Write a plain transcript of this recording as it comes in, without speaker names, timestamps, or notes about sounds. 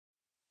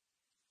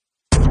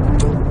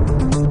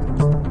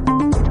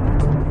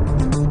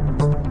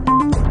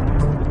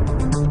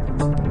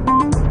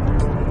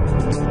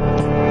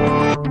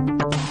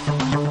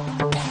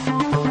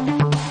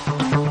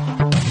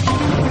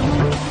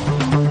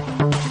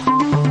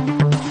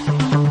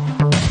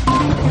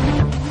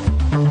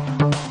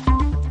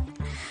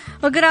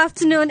Well, good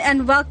afternoon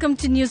and welcome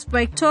to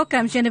Newsbreak Talk.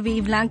 I'm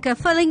Genevieve Lanka,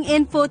 filling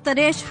in for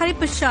Taresh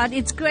Haripashad.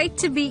 It's great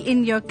to be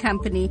in your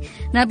company.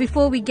 Now,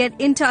 before we get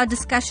into our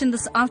discussion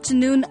this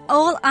afternoon,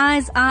 all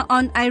eyes are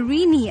on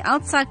Irene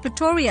outside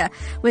Pretoria,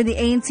 where the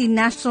ANC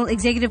National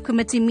Executive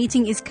Committee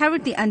meeting is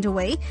currently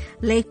underway.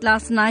 Late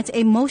last night,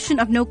 a motion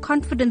of no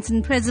confidence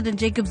in President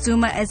Jacob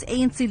Zuma as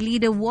ANC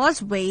leader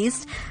was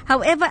raised.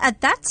 However,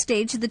 at that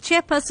stage, the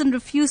chairperson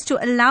refused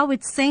to allow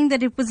it, saying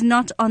that it was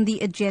not on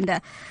the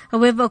agenda.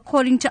 However,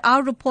 according to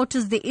our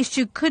reporters, the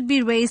issue could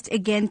be raised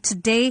again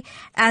today,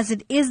 as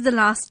it is the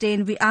last day,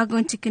 and we are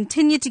going to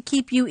continue to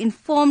keep you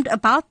informed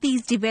about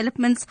these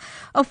developments.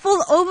 A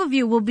full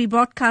overview will be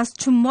broadcast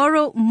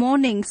tomorrow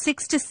morning,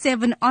 6 to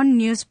 7 on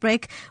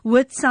Newsbreak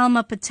with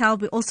Salma Patel.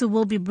 We also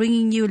will be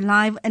bringing you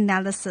live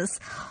analysis.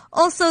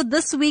 Also,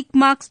 this week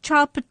marks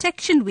Child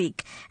Protection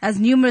Week. As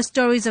numerous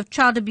stories of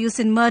child abuse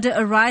and murder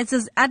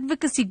arises,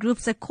 advocacy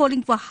groups are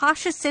calling for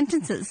harsher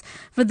sentences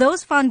for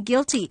those found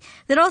guilty.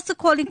 They're also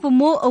calling for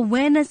more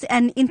awareness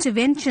and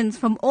interventions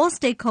from all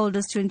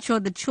stakeholders to ensure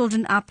that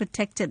children are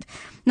protected.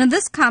 Now,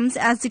 this comes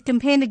as the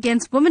campaign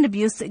against women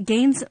abuse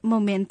gains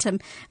momentum.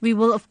 We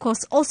will, of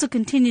course, also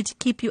continue to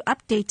keep you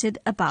updated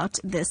about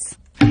this.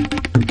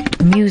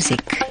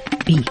 Music,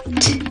 beat,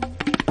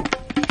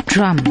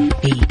 drum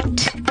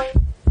beat,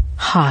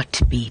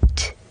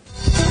 heartbeat.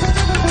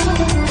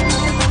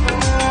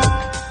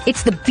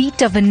 It's the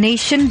beat of a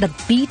nation, the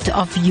beat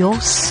of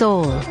your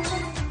soul.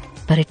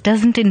 But it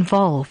doesn't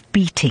involve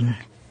beating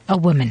a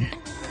woman.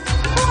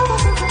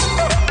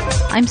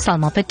 I'm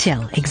Salma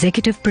Patel,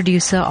 executive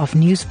producer of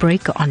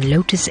Newsbreak on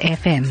Lotus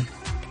FM.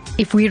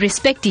 If we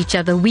respect each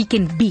other, we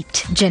can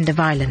beat gender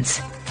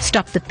violence.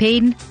 Stop the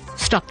pain,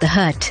 stop the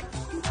hurt,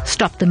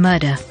 stop the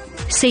murder.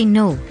 Say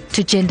no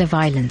to gender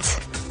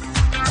violence.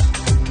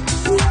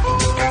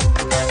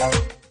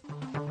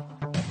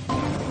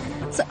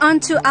 So on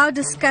to our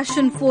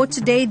discussion for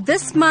today.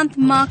 This month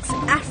marks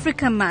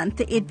Africa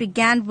Month. It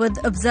began with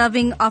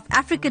observing of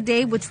Africa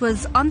Day, which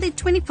was on the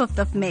 25th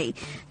of May.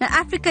 Now,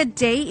 Africa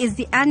Day is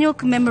the annual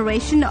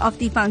commemoration of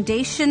the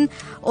foundation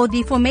or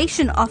the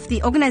formation of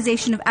the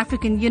Organization of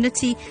African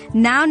Unity,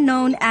 now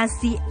known as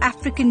the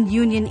African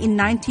Union, in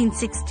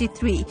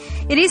 1963.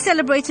 It is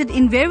celebrated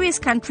in various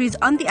countries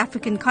on the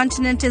African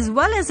continent as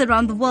well as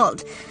around the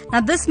world.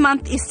 Now, this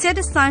month is set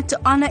aside to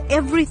honor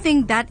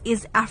everything that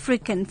is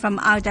African, from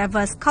our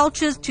diverse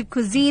cultures to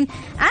cuisine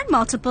and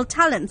multiple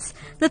talents.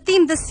 The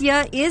theme this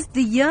year is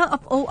the Year of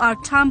O.R.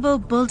 Tambo,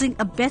 building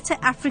a better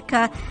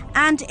Africa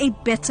and a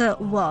better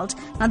world.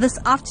 Now, this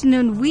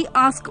afternoon we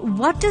ask,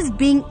 what does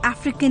being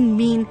African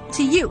mean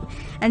to you?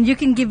 And you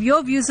can give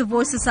your views a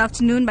voice this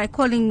afternoon by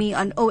calling me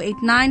on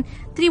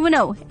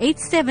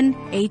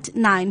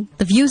 089-310-8789.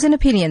 The views and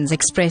opinions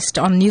expressed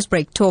on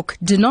Newsbreak Talk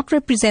do not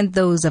represent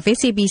those of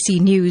SABC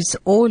News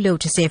or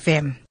Lotus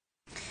FM.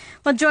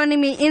 Well, joining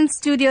me in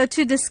studio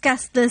to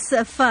discuss this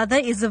further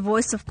is a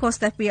voice, of course,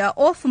 that we are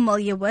all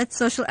familiar with,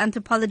 social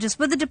anthropologist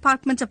with the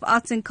Department of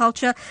Arts and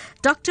Culture,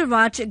 Dr.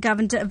 Raj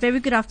Govender. A very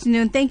good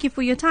afternoon. Thank you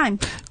for your time.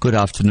 Good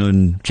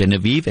afternoon,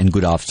 Genevieve, and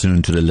good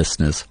afternoon to the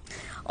listeners.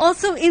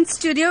 Also in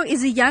studio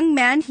is a young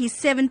man. He's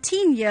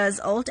 17 years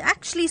old,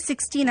 actually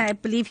 16. I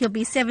believe he'll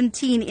be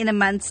 17 in a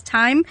month's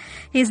time.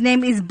 His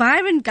name is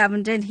Byron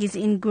Govender, and he's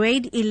in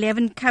grade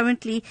 11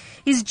 currently.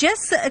 He's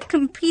just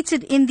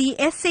competed in the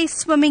SA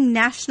Swimming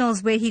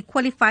Nationals, where he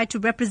qualified to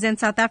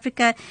represent South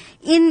Africa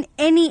in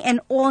any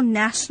and all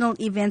national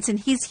events. And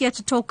he's here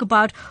to talk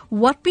about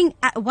what being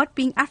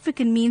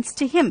African means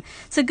to him.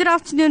 So good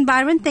afternoon,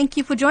 Byron. Thank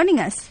you for joining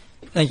us.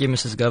 Thank you,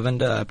 Mrs.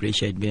 Govender. I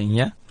appreciate being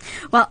here.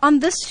 Well, on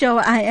this show,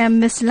 I am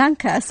Miss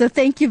Lanka, so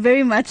thank you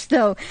very much,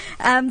 though.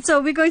 So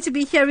we're going to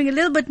be hearing a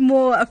little bit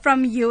more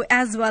from you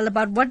as well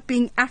about what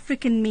being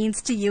African means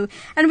to you.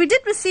 And we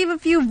did receive a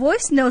few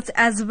voice notes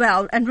as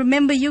well. And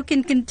remember, you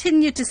can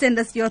continue to send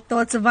us your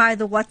thoughts via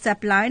the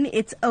WhatsApp line.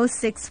 It's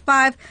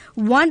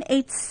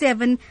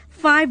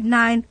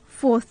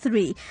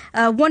 065-187-5943.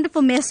 A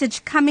wonderful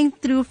message coming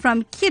through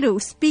from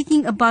Kiru,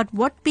 speaking about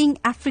what being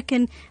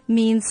African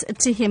means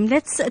to him.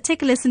 Let's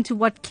take a listen to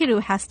what Kiru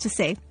has to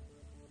say.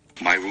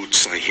 My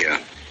roots are here,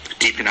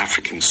 deep in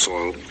African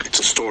soil. It's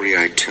a story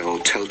I tell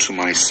to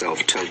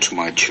myself, tell to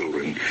my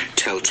children,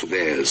 tell to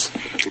theirs.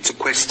 It's a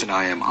question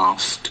I am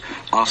asked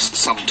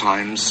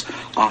sometimes,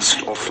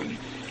 asked often.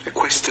 A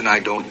question I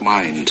don't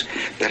mind,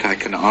 that I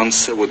can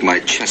answer with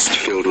my chest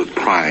filled with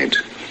pride.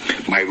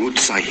 My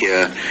roots are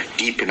here,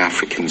 deep in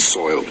African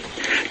soil.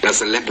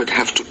 Does a leopard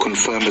have to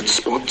confirm its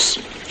spots?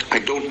 I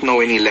don't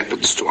know any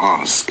leopards to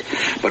ask,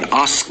 but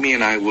ask me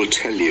and I will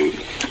tell you.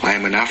 I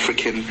am an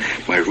African,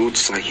 my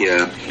roots are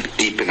here,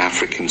 deep in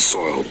African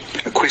soil.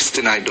 A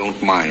question I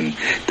don't mind,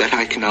 that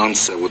I can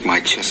answer with my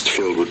chest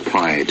filled with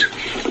pride.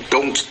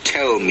 Don't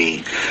tell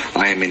me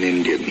I am an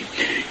Indian.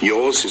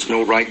 Yours is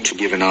no right to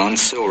give an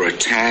answer or a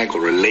tag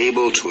or a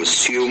label to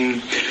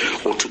assume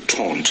or to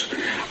taunt.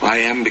 I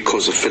am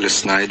because of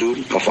Phyllis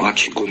Naidu, of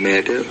Archie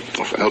Gumede,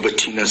 of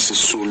Albertina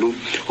Sisulu,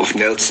 of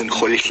Nelson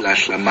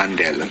Rolihlahla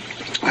Mandela.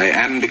 I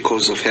am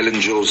because of Helen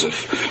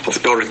Joseph,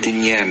 of Dorothy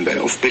Nyembe,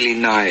 of Billy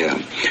Naya,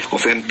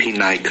 of MP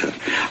Naika.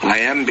 I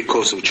am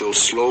because of Joe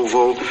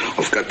Slovo,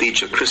 of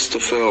Khadija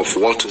Christopher, of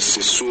Walter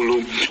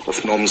Sisulu,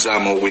 of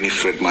Nomzamo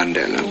Winifred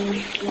Mandela.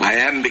 I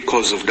am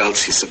because of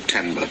Dulcie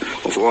September,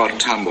 of Oar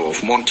Tambo,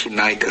 of Monty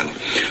Naika,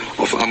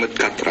 of Ahmed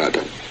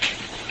Katrada.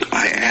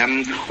 I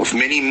am of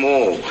many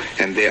more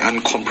and their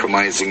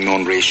uncompromising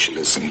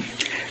non-racialism.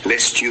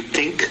 Lest you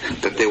think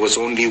that there was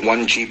only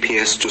one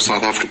GPS to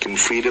South African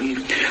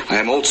freedom, I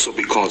am also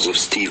because of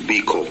Steve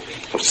Biko,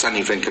 of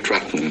Sunny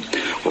Venkatratnam,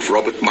 of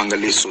Robert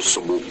Mangaliso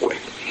Sobukwe.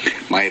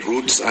 My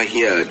roots are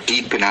here,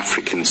 deep in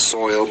African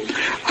soil.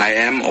 I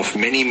am of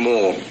many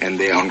more and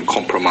their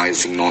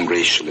uncompromising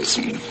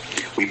non-racialism.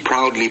 We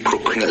proudly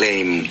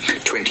proclaim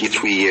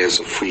 23 years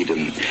of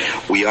freedom.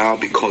 We are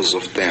because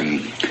of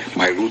them.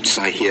 My roots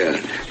are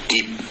here,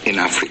 deep in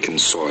African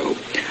soil.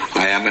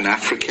 I am an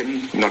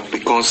African, not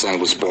because I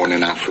was born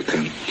in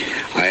Africa.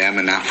 I am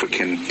an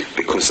African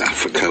because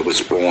Africa was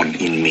born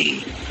in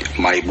me.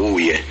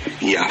 Maibuye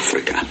I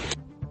Africa.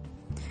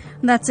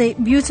 That's a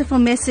beautiful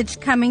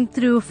message coming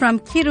through from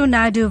Kiru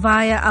Naidu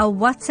via our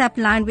WhatsApp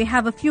line. We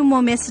have a few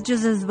more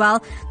messages as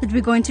well that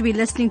we're going to be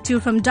listening to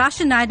from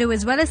Dasha Naidu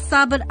as well as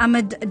Sabir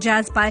Ahmed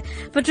Jazbai.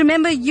 But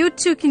remember, you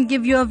too can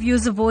give your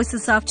views a voice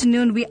this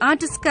afternoon. We are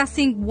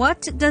discussing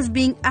what does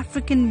being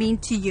African mean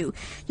to you.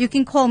 You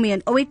can call me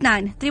on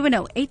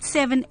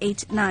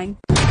 089-310-8789.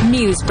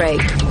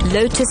 Newsbreak,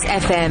 Lotus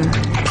FM,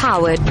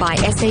 powered by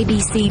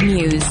SABC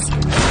News.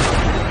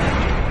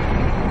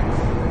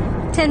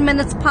 10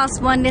 minutes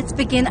past 1. Let's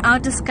begin our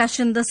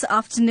discussion this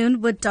afternoon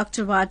with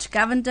Dr. Raj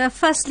Govender.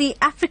 Firstly,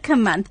 Africa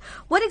Month.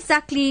 What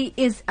exactly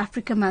is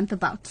Africa Month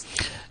about?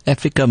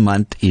 Africa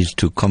Month is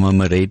to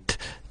commemorate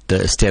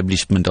the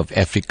establishment of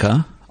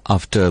Africa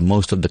after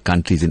most of the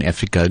countries in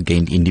Africa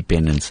gained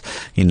independence.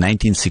 In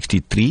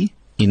 1963,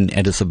 in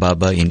Addis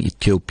Ababa in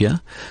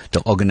Ethiopia,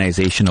 the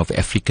Organization of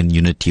African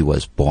Unity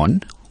was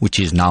born, which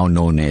is now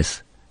known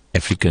as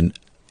African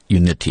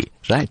Unity,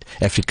 right?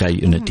 Africa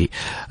Unity,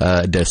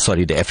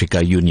 the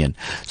Africa Union.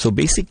 So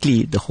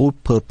basically, the whole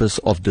purpose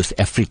of this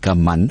Africa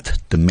Month,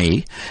 the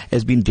May,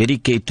 has been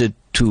dedicated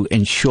to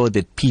ensure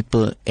that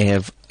people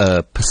have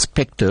a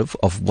perspective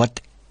of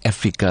what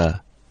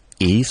Africa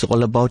is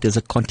all about as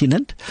a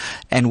continent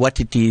and what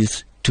it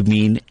is to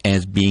mean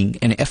as being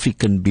an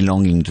African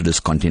belonging to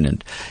this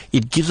continent.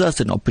 It gives us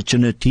an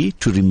opportunity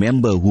to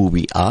remember who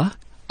we are,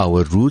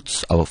 our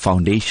roots, our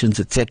foundations,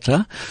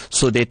 etc.,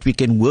 so that we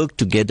can work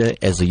together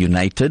as a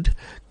united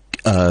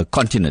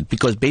continent.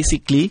 Because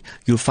basically,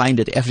 you find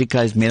that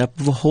Africa is made up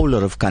of a whole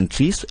lot of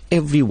countries.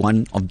 Every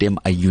one of them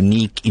are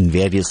unique in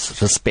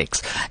various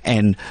respects.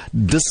 And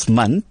this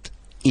month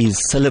is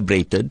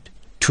celebrated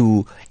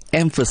to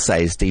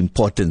emphasize the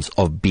importance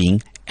of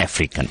being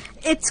African.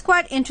 It's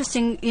quite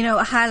interesting,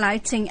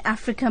 highlighting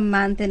Africa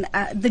Month and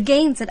the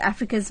gains that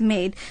Africa has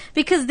made,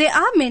 because there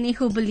are many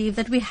who believe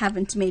that we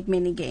haven't made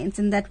many gains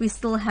and that we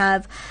still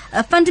have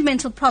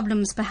fundamental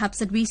problems perhaps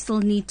that we still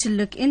need to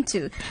look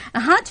into.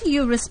 How do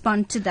you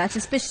respond to that,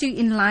 especially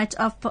in light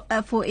of,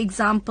 for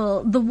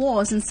example, the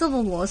wars and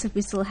civil wars that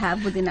we still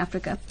have within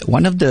Africa?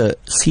 One of the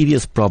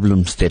serious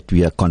problems that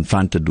we are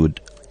confronted with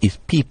is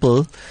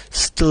people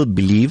still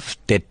believe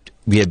that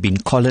we have been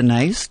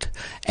colonized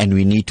and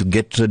we need to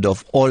get rid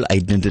of all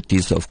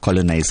identities of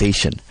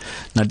colonization.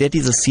 Now that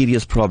is a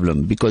serious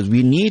problem because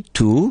we need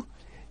to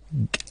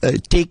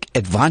take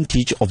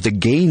advantage of the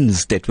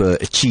gains that were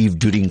achieved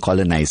during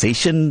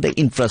colonization, the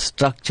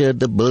infrastructure,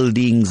 the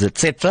buildings,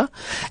 etc.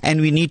 And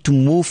we need to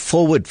move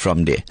forward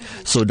from there.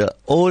 So the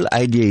whole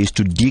idea is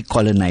to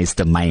decolonize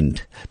the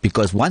mind.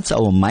 Because once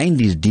our mind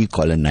is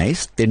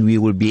decolonized, then we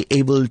will be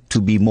able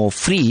to be more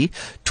free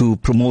to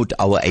promote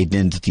our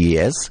identity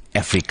as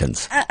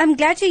Africans. I'm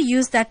glad you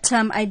used that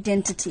term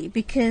identity,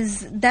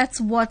 because that's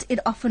what it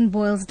often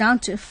boils down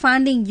to,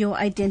 finding your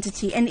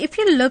identity. And if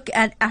you look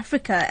at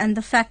Africa and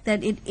the fact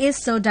that it is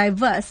so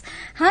diverse,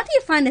 how do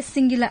you find a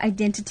singular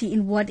identity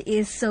in what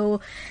is so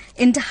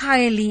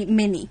entirely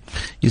many?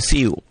 You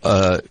see,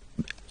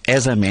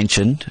 as I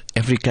mentioned,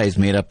 Africa is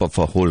made up of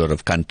a whole lot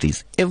of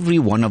countries. Every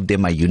one of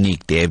them are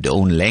unique. They have their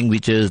own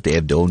languages, they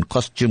have their own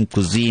costume,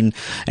 cuisine,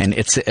 and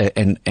it's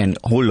and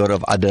a whole lot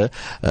of other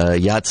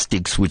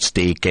yardsticks which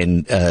they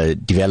can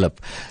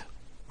develop.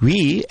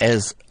 We,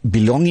 as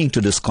belonging to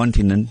this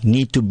continent,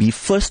 need to be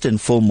first and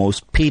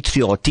foremost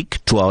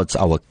patriotic towards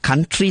our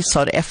country,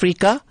 South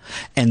Africa,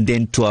 and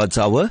then towards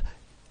our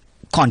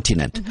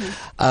continent.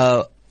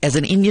 Mm-hmm. As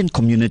an Indian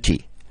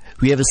community,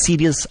 we have a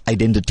serious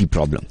identity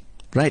problem.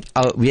 Right,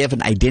 we have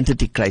an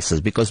identity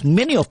crisis because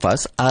many of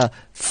us are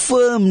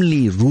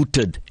firmly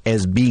rooted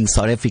as being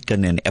South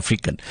African and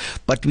African,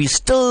 but we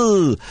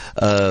still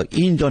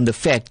hinge on the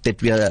fact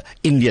that we are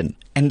Indian,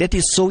 and that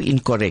is so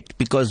incorrect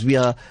because we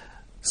are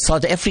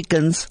South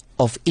Africans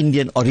of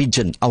Indian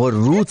origin. Our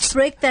roots. Let's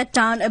break that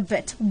down a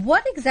bit.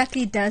 What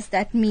exactly does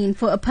that mean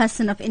for a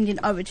person of Indian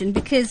origin?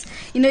 Because,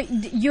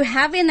 you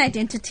have an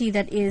identity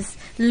that is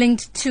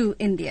linked to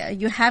India.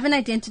 You have an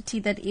identity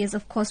that is,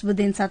 of course,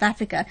 within South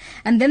Africa.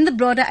 And then the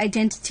broader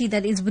identity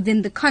that is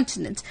within the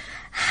continent.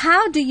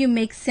 How do you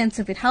make sense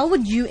of it? How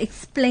would you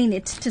explain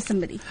it to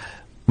somebody?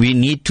 We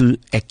need to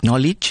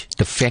acknowledge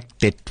the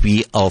fact that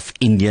we are of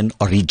Indian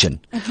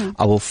origin.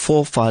 Our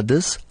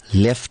forefathers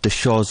left the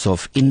shores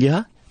of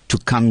India to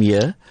come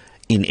here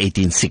in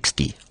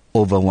 1860,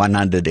 over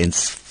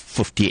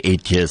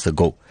 158 years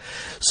ago.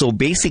 So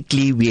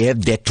basically we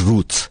have that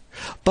roots.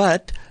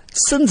 But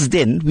since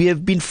then we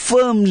have been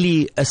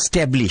firmly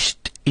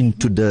established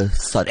into the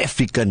South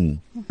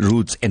African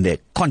roots and the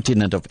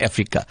continent of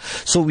Africa.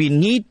 So we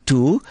need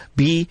to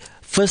be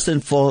first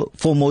and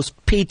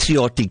foremost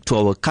patriotic to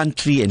our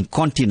country and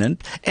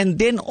continent, and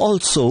then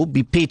also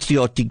be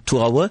patriotic to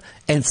our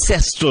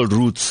ancestral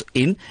roots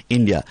in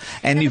India.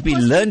 And if we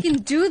can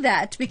do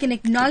that, we can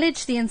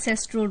acknowledge the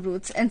ancestral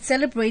roots and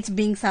celebrate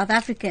being South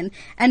African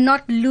and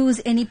not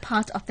lose any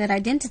part of that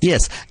identity.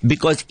 Yes,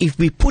 because if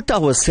we put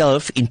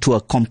ourselves into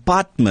a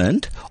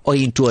compartment or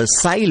into a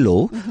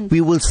silo, we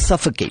will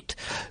suffocate.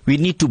 We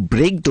need to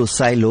break those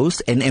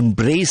silos and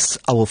embrace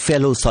our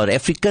fellow South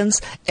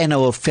Africans and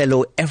our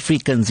fellow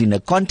Africans in the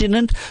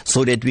continent,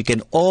 so that we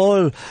can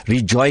all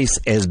rejoice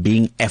as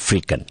being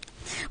African.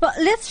 Well,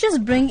 let's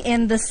just bring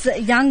in this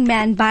young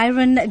man,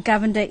 Byron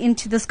Govender,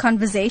 into this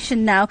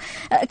conversation now,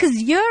 because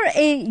you're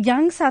a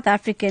young South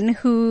African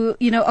who,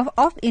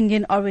 of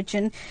Indian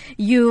origin.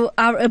 You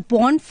are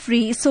born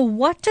free. So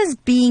what does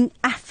being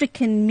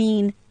African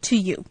mean to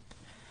you?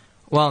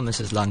 Well,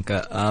 Mrs.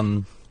 Lanka,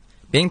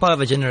 being part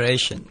of a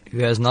generation who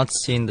has not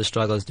seen the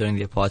struggles during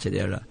the apartheid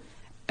era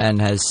and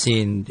has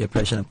seen the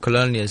oppression of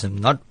colonialism,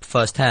 not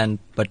firsthand,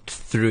 but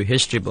through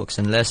history books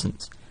and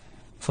lessons.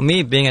 For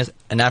me, being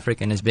an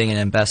African is being an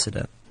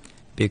ambassador,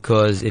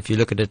 because if you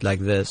look at it like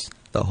this,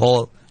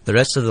 the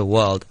rest of the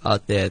world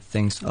out there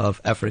thinks of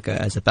Africa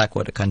as a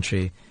backwater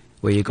country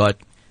where you got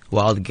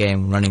wild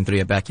game running through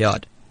your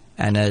backyard.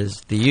 And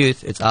as the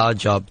youth, it's our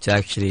job to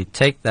actually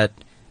take that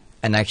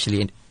and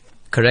actually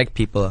correct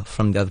people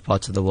from the other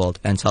parts of the world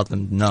and tell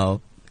them,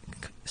 no,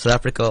 South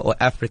Africa or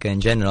Africa in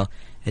general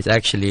is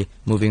actually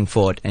moving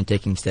forward and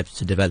taking steps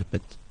to develop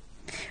it.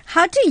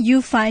 How do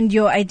you find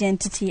your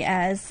identity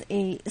as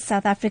a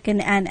South African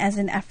and as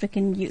an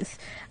African youth?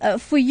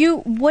 For you,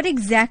 what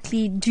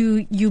exactly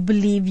do you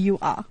believe you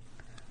are?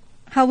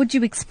 How would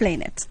you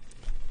explain it?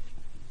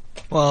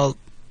 Well,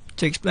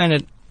 to explain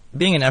it,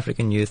 being an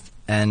African youth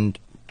and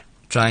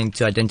trying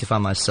to identify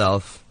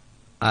myself,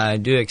 I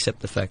do accept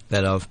the fact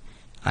that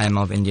I am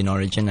of Indian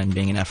origin and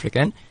being an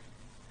African.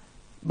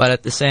 But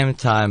at the same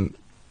time,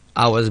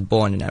 I was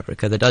born in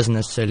Africa. That doesn't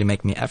necessarily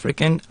make me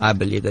African. I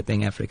believe that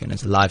being African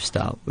is a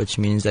lifestyle, which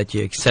means that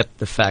you accept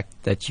the fact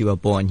that you are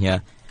born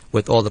here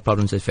with all the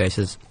problems it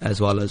faces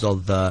as well as all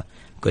the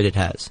good it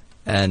has.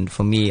 And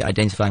for me,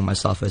 identifying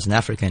myself as an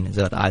African is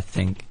what I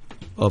think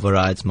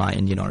overrides my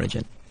Indian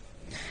origin.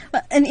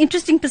 An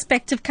interesting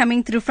perspective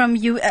coming through from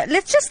you.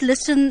 Let's just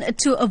listen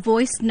to a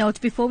voice note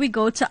before we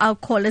go to our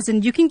callers.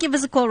 And you can give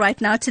us a call right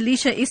now.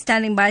 Talisha is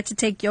standing by to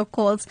take your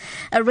calls.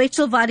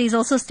 Rachel Vadi is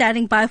also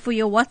standing by for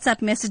your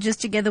WhatsApp messages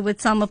together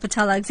with Salma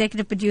Patel, our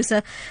executive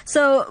producer.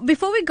 So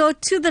before we go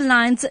to the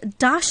lines,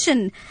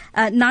 Darshan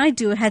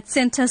Naidu had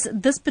sent us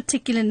this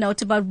particular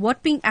note about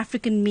what being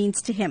African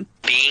means to him.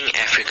 Being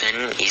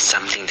African is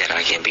something that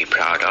I can be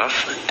proud of.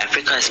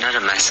 Africa is not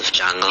a massive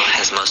jungle,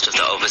 as most of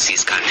the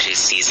overseas countries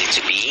sees it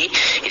to be.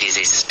 It is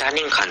a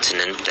stunning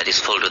continent that is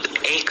filled with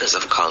acres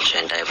of culture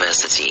and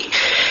diversity.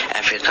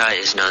 Africa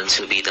is known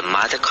to be the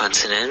mother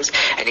continent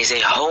and is a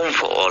home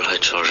for all her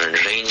children,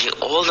 ranging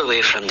all the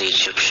way from the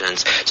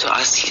Egyptians to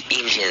us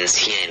Indians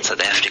here in South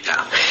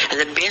Africa.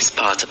 And the best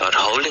part about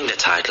holding the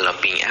title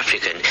of being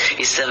African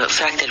is the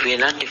fact that we are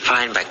not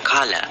defined by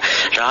color,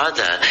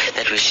 rather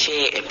that we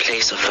share a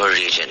place of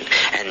origin,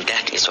 and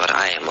that is what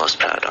I am most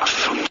proud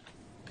of.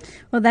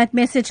 Well, that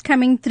message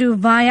coming through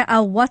via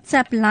our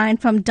WhatsApp line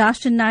from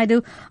Darshan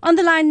Naidu. On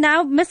the line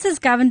now, Mrs.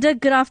 Govender,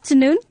 good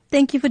afternoon.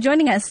 Thank you for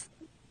joining us.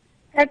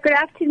 Good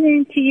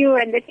afternoon to you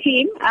and the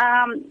team.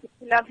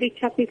 It's lovely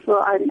chatting for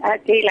a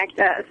day like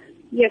this.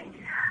 Yes.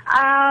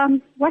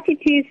 What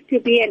it is to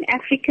be an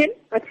African,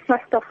 but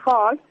first of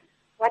all,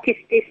 what is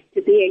this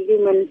to be a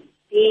human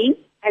being,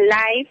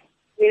 alive,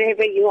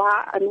 wherever you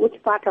are, on which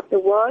part of the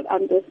world,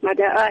 on this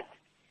Mother Earth.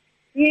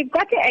 We've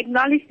got to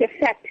acknowledge the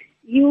fact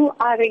you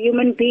are a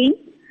human being,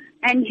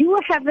 and you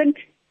haven't,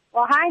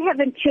 or I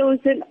haven't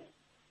chosen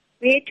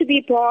where to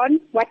be born,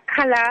 what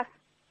color,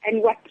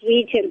 and what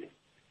region.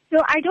 So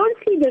I don't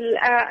see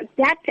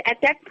that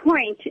at that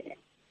point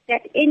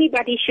that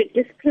anybody should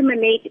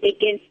discriminate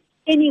against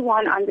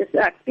anyone on this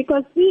earth,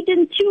 because we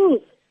didn't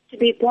choose to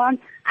be born.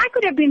 I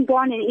could have been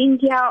born in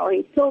India or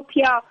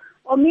Ethiopia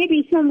or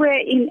maybe somewhere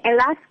in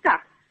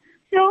Alaska.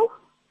 So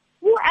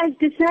who has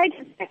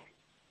decided that?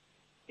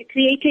 The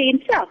Creator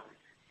himself.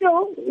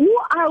 So who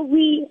are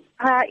we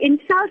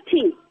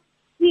insulting?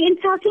 We're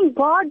insulting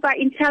God by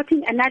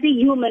insulting another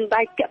human,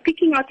 by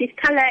picking out his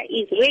color,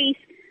 his race,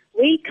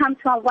 where he comes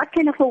from, what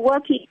kind of a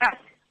work he does.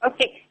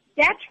 Okay,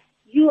 that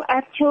you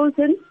have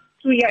chosen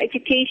through your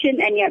education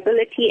and your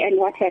ability and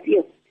what have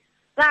you.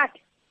 But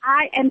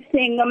I am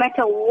saying no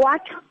matter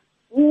what,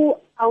 who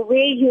or where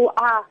you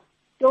are,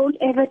 don't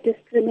ever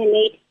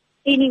discriminate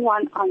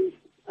anyone on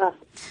earth.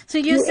 So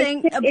you're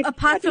saying,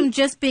 apart from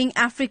just being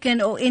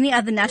African or any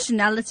other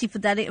nationality for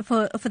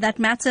that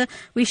matter,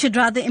 we should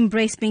rather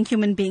embrace being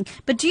human being.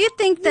 But do you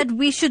think that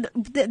we should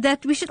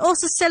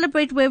also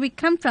celebrate where we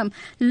come from?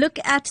 Look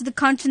at the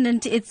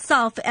continent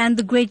itself and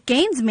the great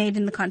gains made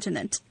in the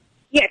continent.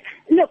 Yes.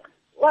 Look,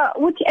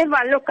 whichever.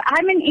 Look,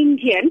 I'm an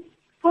Indian.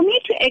 For me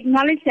to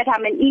acknowledge that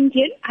I'm an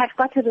Indian, I've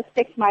got to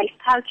respect my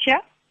culture,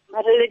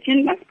 my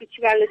religion, my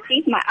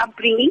spirituality, my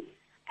upbringing,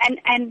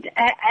 and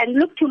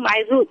look to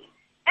my roots.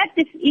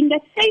 In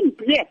the same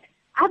breath,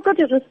 I've got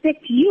to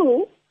respect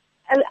you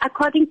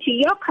according to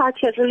your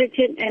culture,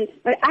 religion, and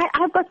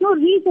I've got no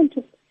reason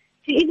to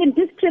even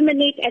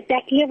discriminate at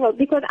that level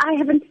because I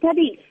haven't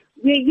studied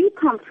where you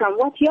come from,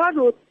 what your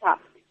roots are,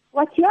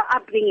 what your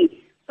upbringing.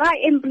 By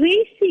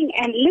embracing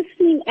and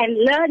listening and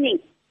learning,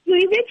 you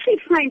eventually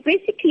find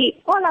basically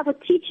all our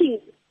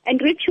teachings and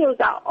rituals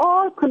are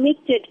all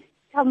connected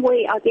some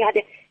way or the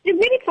other. The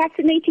very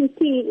fascinating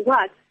thing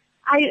was,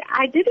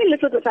 I did a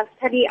little bit of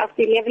study of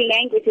the 11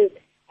 languages,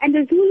 and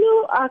the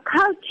Zulu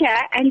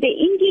culture and the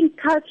Indian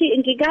culture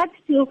in regards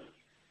to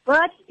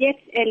birth, death,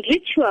 and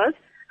rituals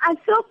are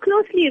so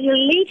closely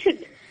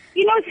related.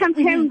 You know,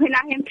 sometimes when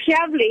I am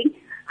traveling,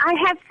 I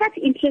have such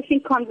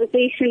interesting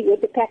conversations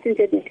with the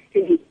passenger next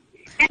to me.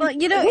 Well,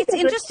 you know, it's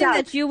interesting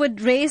that you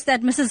would raise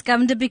that, Mrs.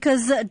 Govender,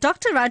 because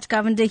Dr. Raj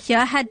Govender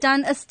here had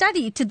done a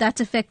study to that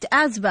effect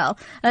as well,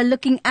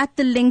 looking at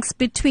the links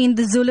between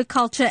the Zulu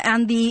culture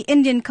and the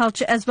Indian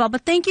culture as well.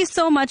 But thank you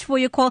so much for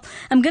your call.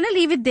 I'm going to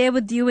leave it there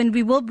with you, and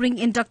we will bring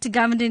in Dr.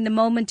 Govender in a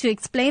moment to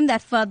explain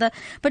that further.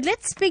 But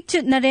let's speak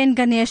to Naren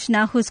Ganesh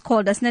now, who's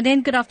called us.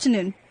 Naren, good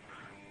afternoon.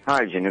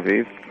 Hi,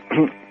 Genevieve.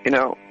 You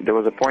know, there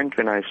was a point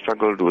when I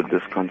struggled with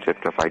this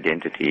concept of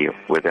identity, of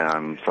whether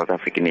I'm South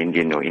African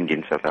Indian or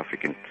Indian South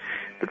African.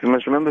 But we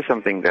must remember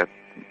something, that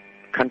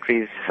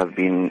countries have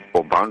been,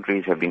 or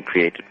boundaries have been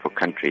created for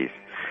countries.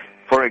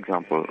 For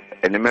example,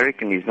 an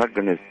American is not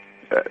going to,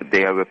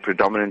 they have a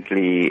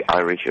predominantly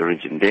Irish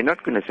origin. They're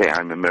not going to say,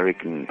 I'm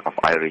American of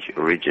Irish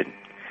origin.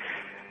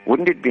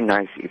 Wouldn't it be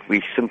nice if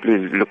we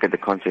simply look at the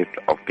concept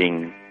of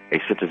being a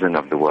citizen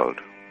of the world?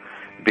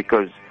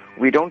 Because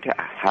we don't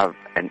have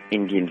an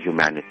Indian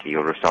humanity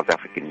or a South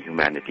African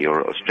humanity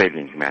or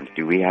Australian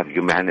humanity. We have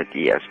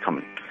humanity as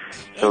common.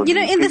 So you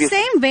know, in the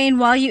same vein,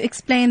 while you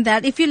explain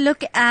that, if you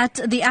look at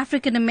the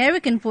African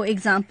American, for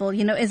example,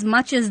 you know, as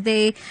much as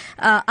they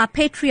are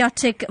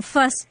patriotic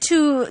first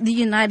to the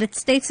United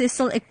States, they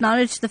still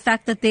acknowledge the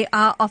fact that they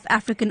are of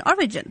African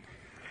origin.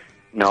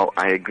 No,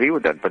 I agree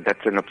with that, but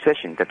that's an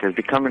obsession. That has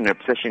become an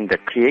obsession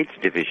that creates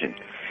division.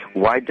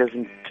 Why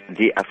doesn't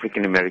the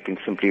African American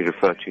simply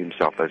refer to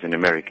himself as an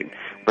American?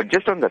 But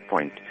just on that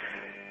point,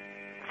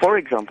 for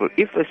example,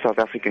 if a South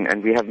African,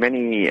 and we have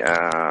many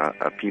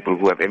people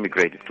who have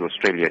emigrated to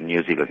Australia and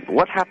New Zealand,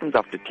 what happens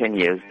after 10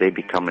 years they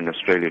become an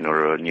Australian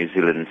or a New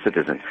Zealand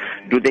citizen?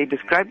 Do they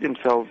describe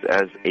themselves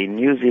as a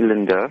New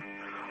Zealander,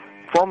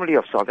 formerly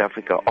of South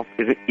Africa, of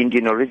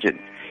Indian origin?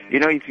 You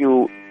know, if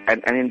you,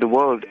 and in the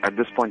world at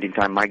this point in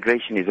time,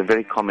 migration is a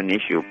very common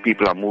issue.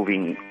 People are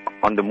moving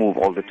on the move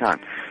all the time.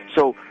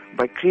 So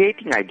by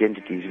creating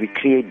identities, we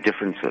create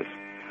differences.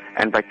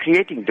 And by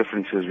creating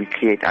differences, we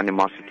create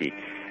animosity.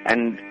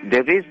 And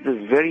there is this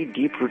very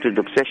deep-rooted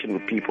obsession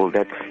with people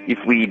that if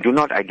we do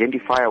not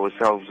identify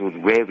ourselves with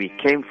where we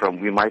came from,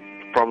 we might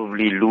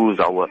probably lose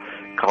our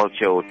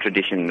culture or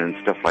tradition and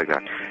stuff like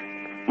that.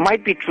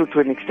 Might be true to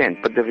an extent,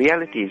 but the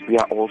reality is we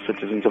are all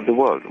citizens of the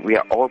world. We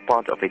are all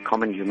part of a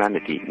common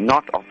humanity,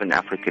 not of an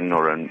African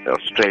or an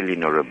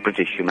Australian or a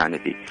British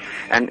humanity.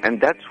 And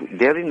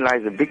therein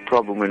lies a big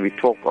problem when we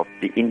talk of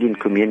the Indian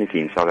community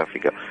in South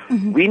Africa.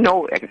 Mm-hmm. We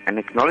know and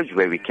acknowledge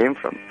where we came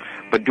from,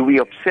 but do we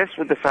obsess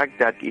with the fact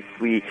that if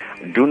we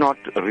do not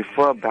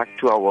refer back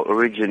to our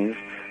origins,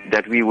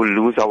 that we will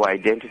lose our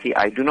identity?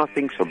 I do not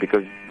think so,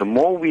 because the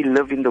more we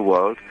live in the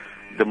world,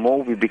 the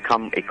more we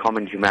become a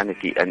common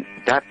humanity, and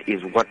that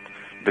is what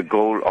the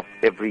goal of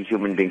every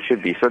human being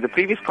should be. So the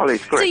previous caller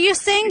is correct. So you're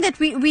saying that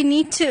we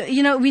need to,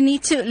 you know, we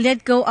need to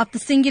let go of the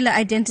singular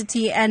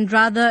identity and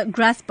rather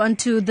grasp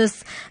onto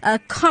this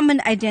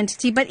common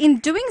identity. But in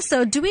doing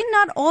so, do we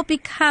not all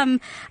become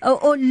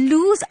or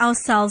lose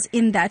ourselves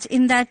in that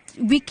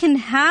we can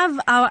have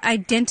our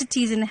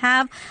identities and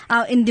have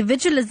our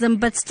individualism,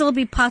 but still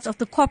be part of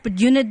the corporate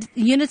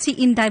unity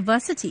in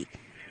diversity?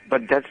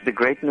 But that's the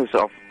greatness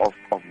of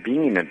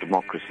being in a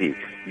democracy.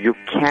 You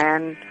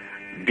can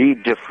be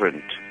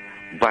different,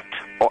 but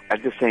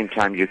at the same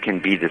time you can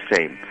be the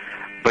same.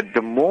 But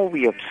the more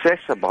we obsess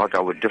about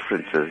our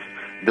differences,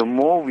 the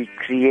more we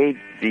create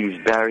these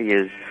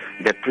barriers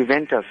that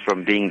prevent us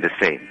from being the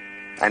same.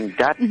 And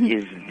that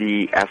is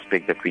the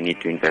aspect that we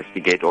need to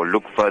investigate or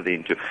look further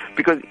into.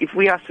 Because if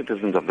we are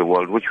citizens of the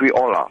world, which we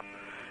all are,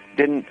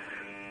 then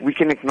we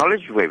can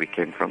acknowledge where we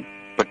came from.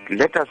 But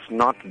let us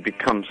not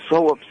become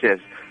so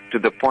obsessed to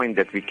the point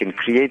that we can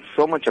create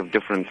so much of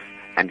difference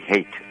and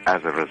hate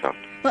as a result.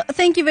 Well,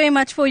 thank you very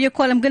much for your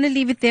call. I'm going to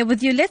leave it there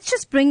with you. Let's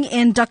just bring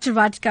in Dr.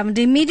 Raj Govender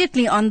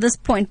immediately on this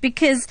point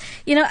because,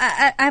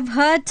 I've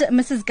heard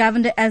Mrs.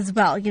 Govender as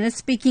well,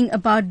 speaking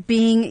about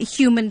being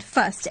human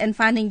first and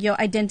finding your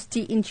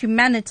identity in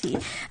humanity.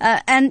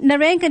 And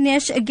Naren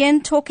Ganesh,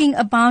 again, talking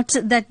about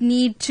that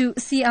need to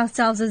see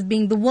ourselves as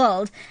being the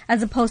world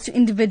as opposed to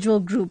individual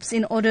groups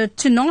in order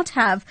to not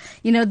have,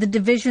 the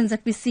divisions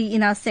that we see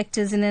in our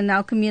sectors and in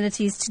our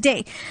communities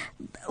today.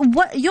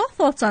 What your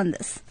thoughts on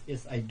this?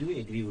 Yes, I do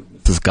agree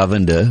with Mrs.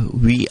 Govender.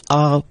 We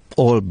are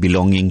all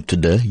belonging to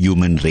the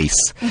human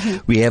race.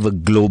 We have a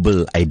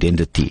global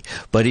identity,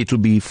 but it will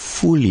be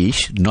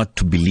foolish not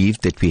to believe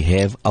that we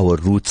have our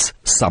roots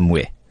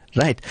somewhere.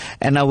 Right?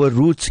 And our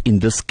roots in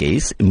this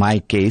case, in my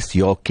case,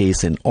 your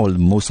case, and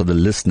most of the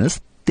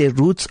listeners, their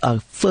roots are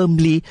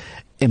firmly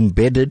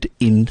embedded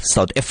in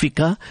South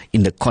Africa,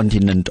 in the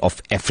continent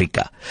of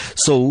Africa.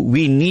 So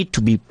we need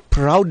to be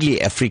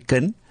proudly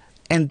African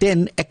and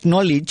then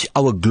acknowledge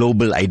our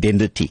global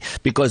identity.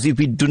 Because if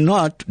we do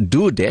not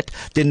do that,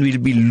 then we'll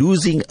be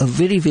losing a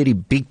very, very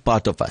big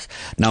part of us.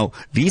 Now,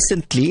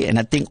 recently, and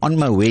I think on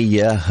my way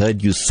here, I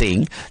heard you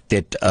saying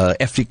that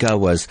Africa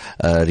was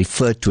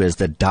referred to as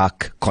the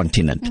dark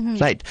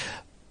continent, right?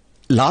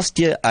 Last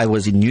year, I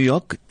was in New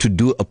York to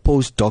do a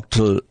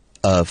postdoctoral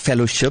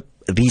fellowship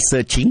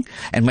researching,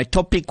 and my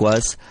topic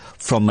was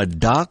from a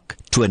dark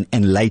to an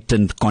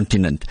enlightened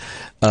continent,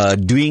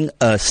 doing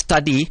a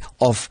study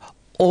of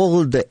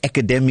all the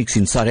academics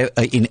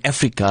in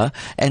Africa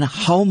and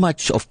how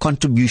much of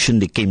contribution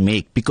they can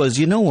make. Because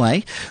you know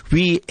why?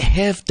 We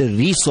have the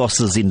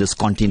resources in this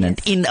continent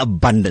in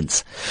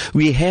abundance.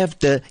 We have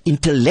the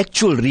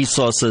intellectual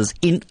resources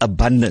in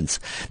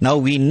abundance. Now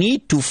we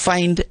need to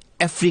find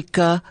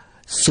Africa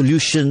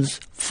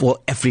solutions for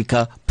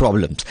Africa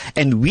problems.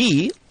 And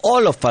we,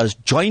 all of us,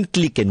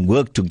 jointly can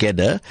work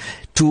together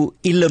to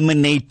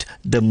eliminate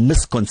the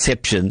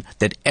misconception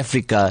that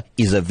Africa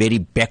is a very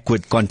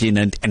backward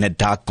continent and a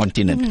dark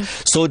continent.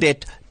 So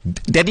that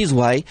is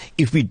why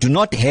if we do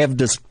not have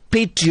this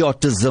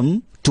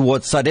patriotism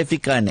towards South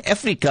Africa and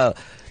Africa,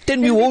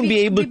 then we won't be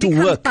able to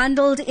work.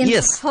 Bundled in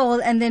this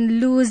whole and then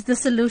lose the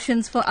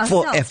solutions for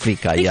ourselves. For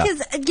Africa,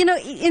 because,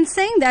 in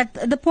saying that,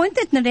 the point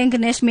that Naren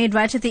Ganesh made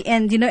right at the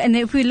end, and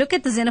if we look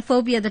at the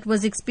xenophobia that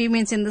was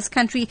experienced in this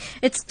country,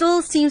 it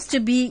still seems to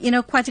be,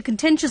 quite a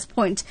contentious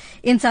point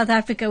in South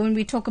Africa when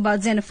we talk about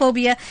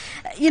xenophobia.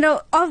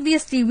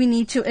 Obviously we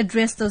need to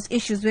address those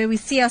issues where we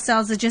see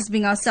ourselves as just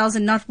being ourselves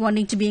and not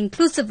wanting to be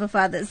inclusive of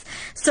others.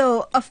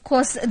 So, of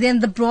course, then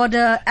the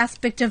broader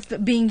aspect of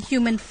being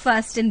human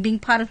first and being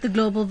part of the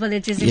global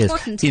village is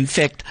important. In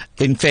fact,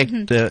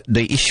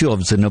 the issue of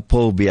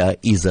xenophobia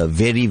is a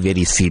very,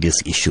 very serious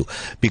issue,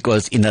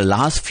 because in the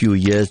last few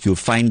years you'll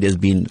find there's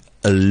been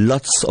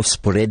lots of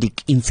sporadic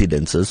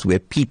incidences where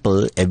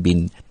people have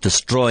been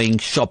destroying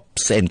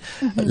shops and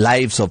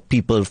lives of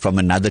people from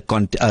another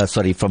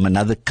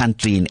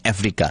country in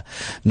Africa.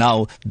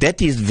 Now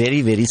that is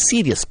very, very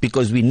serious,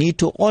 because we need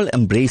to all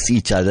embrace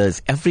each other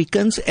as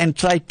Africans and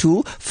try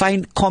to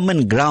find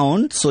common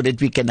ground so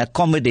that we can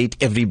accommodate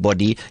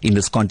everybody in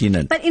this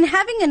continent. But in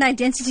having an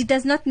identity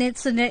does not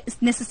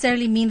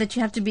necessarily mean that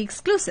you have to be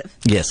exclusive.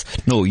 Yes.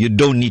 No, you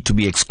don't need to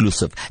be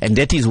exclusive. And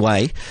that is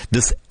why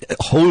this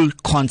whole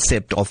concept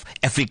of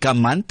Africa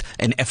Month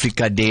and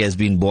Africa Day has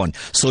been born,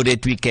 so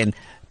that we can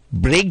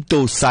break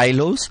those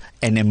silos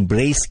and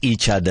embrace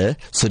each other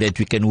so that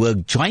we can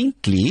work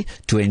jointly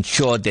to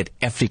ensure that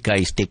Africa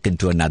is taken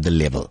to another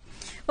level.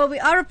 Well, we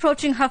are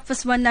approaching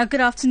 1:30 now. Good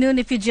afternoon.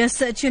 If you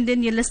just tuned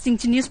in, you're listening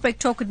to Newsbreak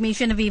Talk with me,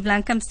 Genevieve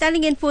Lanka. I'm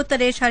standing in for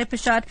Taresh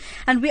Haripashad,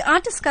 and we are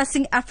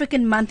discussing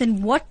African Month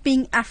and what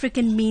being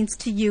African means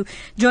to you.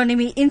 Joining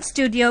me in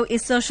studio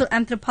is social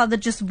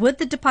anthropologist with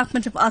the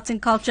Department of Arts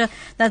and Culture.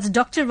 That's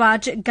Dr.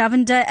 Raj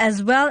Govender,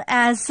 as well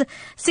as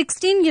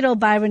 16-year-old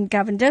Byron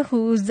Govender,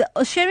 who's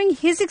sharing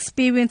his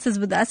experiences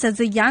with us as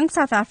a young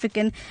South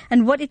African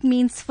and what it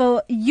means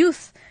for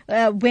youth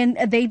when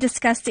they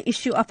discuss the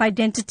issue of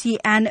identity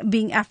and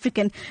being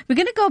African. We're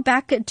going to go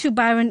back to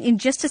Byron in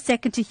just a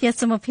second to hear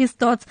some of his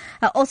thoughts.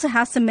 I also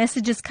have some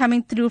messages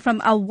coming through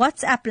from our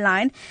WhatsApp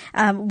line.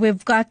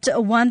 We've got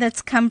one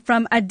that's come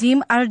from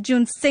Adim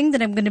Arjun Singh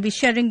that I'm going to be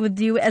sharing with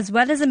you, as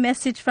well as a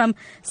message from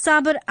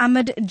Sabar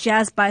Ahmed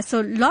Jazbai.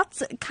 So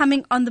lots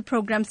coming on the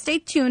program. Stay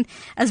tuned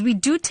as we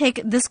do take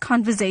this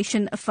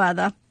conversation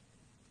further.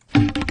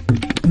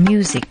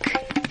 Music,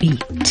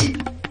 beat,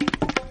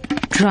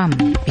 drum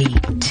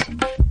beat,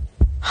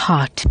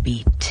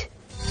 heartbeat.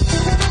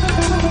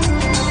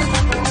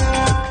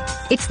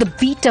 It's the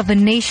beat of a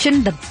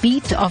nation, the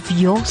beat of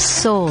your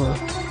soul.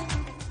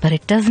 But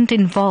it doesn't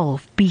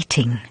involve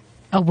beating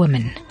a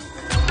woman.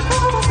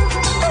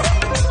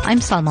 I'm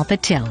Salma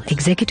Patel,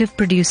 executive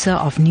producer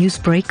of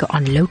Newsbreak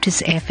on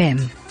Lotus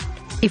FM.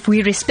 If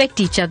we respect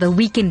each other,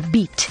 we can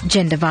beat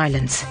gender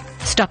violence.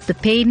 Stop the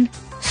pain,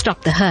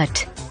 stop the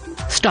hurt,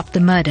 stop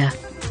the murder.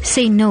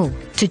 Say no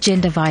to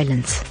gender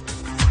violence.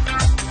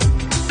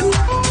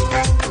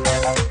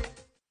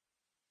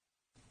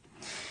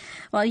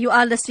 Well, you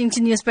are listening to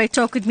Newsbreak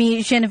Talk with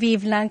me,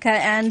 Genevieve, Lanka,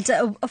 and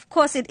of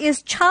course it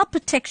is Child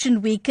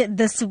Protection Week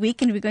this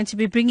week, and we're going to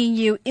be bringing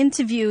you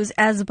interviews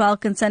as well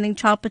concerning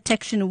Child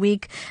Protection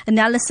Week,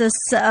 analysis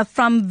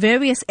from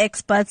various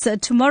experts.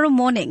 Tomorrow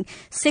morning,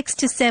 6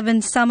 to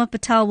 7, Sama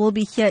Patel will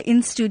be here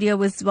in studio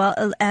as well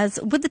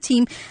as with the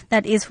team,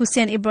 that is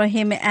Hussein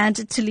Ibrahim and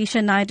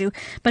Talisha Naidu.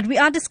 But we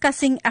are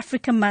discussing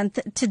Africa Month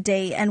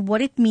today and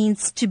what it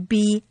means to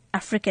be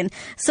African.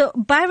 So,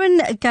 Byron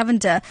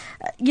Govender,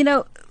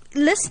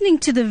 listening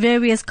to the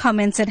various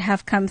comments that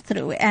have come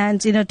through,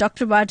 and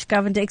Dr. Raj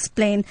Govender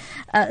explained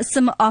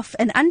some of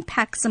and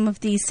unpack some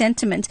of these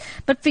sentiments.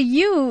 But for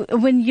you,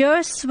 when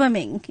you're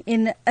swimming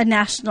in a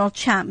national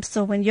champs,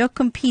 or when you're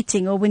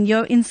competing, or when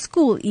you're in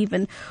school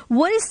even,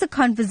 what is the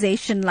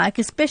conversation like,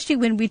 especially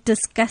when we're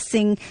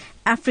discussing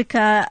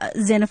Africa,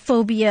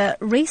 xenophobia,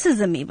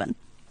 racism even?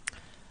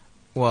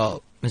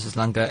 Well, Mrs.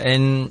 Lanka,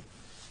 in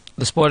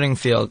the sporting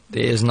field,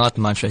 there is not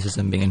much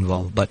racism being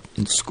involved, but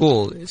in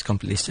school, it's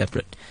completely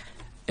separate.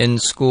 In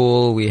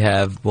school, we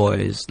have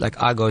boys,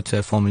 like I go to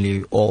a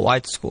formerly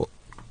all-white school,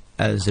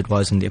 as it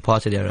was in the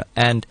apartheid era,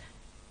 and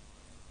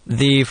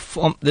there's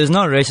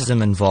no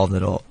racism involved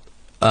at all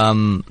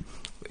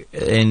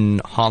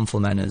in harmful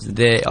manners.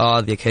 There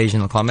are the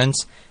occasional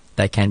comments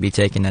that can be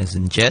taken as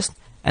in jest,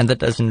 and that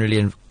doesn't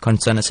really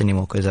concern us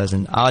anymore, because as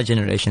in our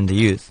generation, the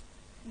youth,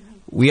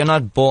 we are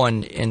not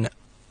born in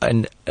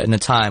a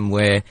time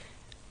where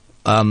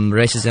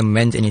racism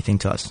meant anything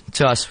to us.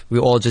 To us, we're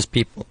all just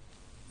people.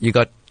 You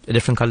got a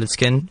different colored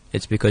skin,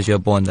 it's because you're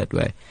born that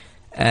way.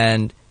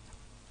 And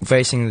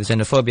facing the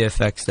xenophobia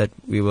effects that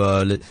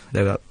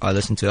I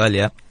listened to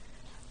earlier,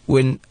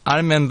 when I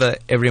remember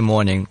every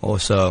morning or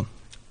so,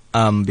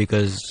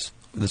 because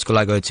the school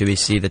I go to, we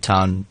see the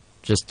town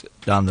just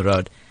down the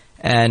road,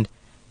 and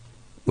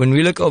when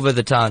we look over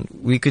the town,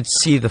 we could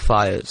see the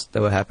fires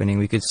that were happening.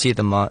 We could see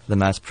the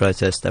mass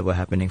protests that were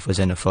happening for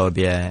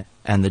xenophobia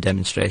and the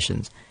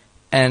demonstrations.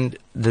 And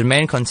the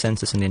main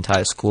consensus in the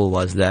entire school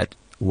was that,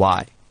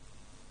 why?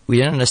 We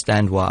didn't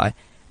understand why.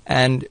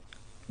 And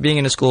being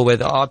in a school where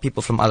there are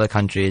people from other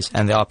countries,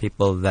 and there are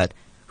people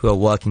who are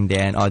working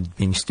there and are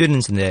being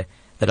students in there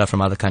that are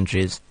from other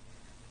countries,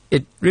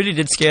 it really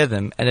did scare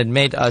them, and it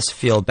made us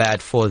feel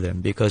bad for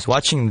them, because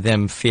watching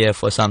them fear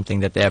for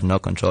something that they have no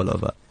control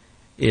over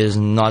is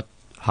not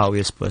how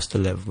we're supposed to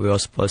live. We're all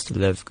supposed to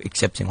live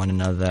accepting one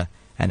another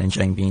and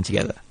enjoying being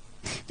together.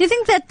 Do you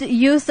think that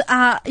youth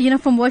are,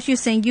 from what you're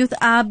saying, youth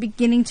are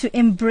beginning to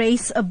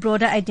embrace a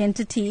broader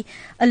identity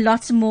a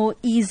lot more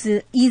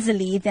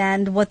easily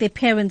than what their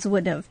parents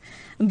would have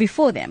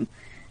before them?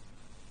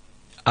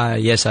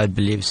 Yes, I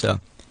believe so.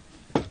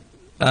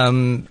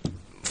 From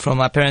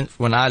my parents,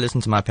 when I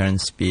listen to my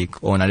parents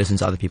speak, or when I listen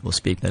to other people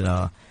speak that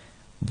are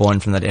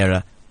born from that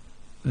era,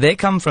 they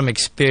come from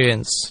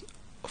experience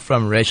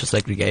from racial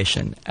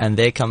segregation, and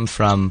they come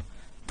from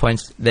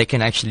points they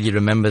can actually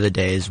remember the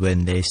days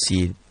when they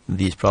see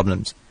these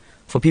problems.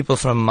 For people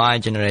from my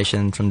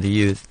generation, from the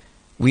youth,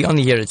 we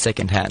only hear it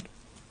secondhand,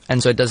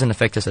 and so it doesn't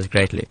affect us as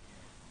greatly.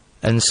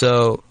 And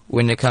so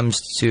when it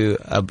comes to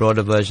a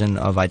broader version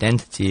of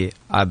identity,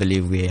 I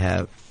believe we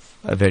have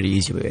a very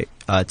easy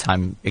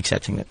time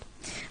accepting it.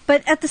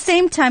 But at the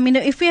same time,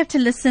 if we have to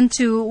listen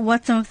to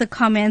what some of the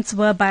comments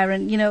were,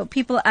 Byron,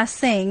 people are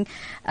saying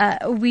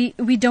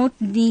we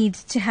don't need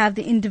to have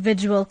the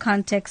individual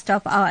context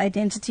of our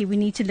identity. We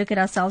need to look at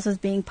ourselves as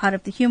being part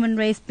of the human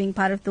race, being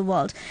part of the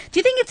world. Do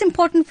you think it's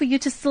important for you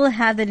to still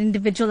have that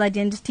individual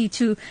identity,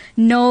 to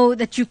know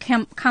that you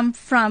come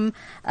from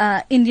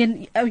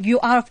you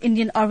are of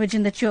Indian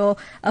origin, that your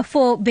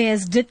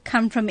forebears did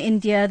come from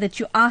India,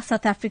 that you are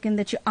South African,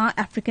 that you are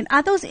African?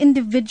 Are those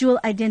individual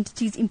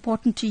identities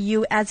important to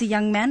you as a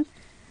young man?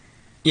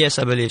 Yes,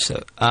 I believe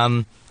so.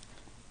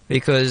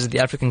 Because the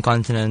African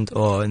continent,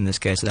 or in this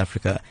case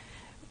Africa,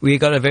 we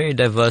got a very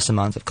diverse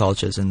amount of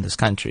cultures in this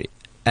country,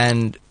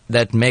 and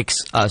that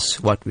makes us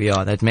what we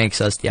are. That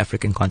makes us the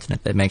African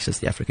continent. That makes us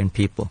the African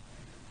people.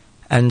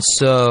 And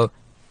so,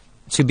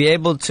 to be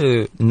able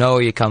to know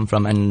where you come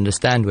from and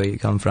understand where you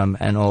come from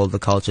and all the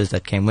cultures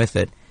that came with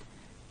it,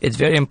 it's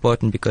very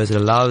important, because it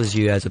allows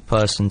you as a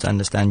person to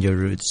understand your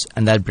roots,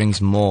 and that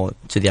brings more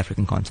to the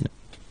African continent.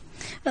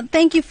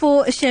 Thank you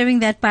for sharing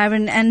that,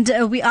 Byron. And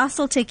we are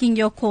still taking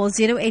your call.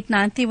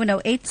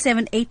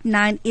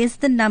 089-310-8789 is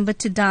the number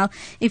to dial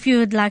if you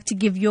would like to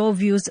give your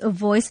views a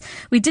voice.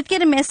 We did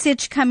get a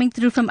message coming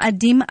through from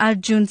Adim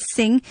Arjun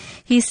Singh.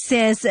 He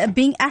says,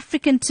 being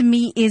African to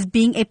me is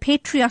being a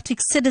patriotic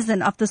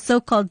citizen of the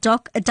so-called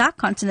dark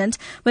continent,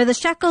 where the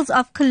shackles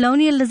of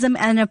colonialism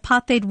and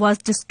apartheid was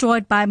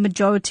destroyed by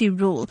majority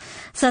rule.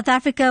 South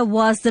Africa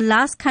was the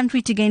last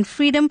country to gain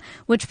freedom,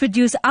 which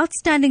produced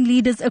outstanding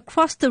leaders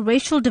across the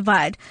racial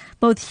divide,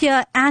 both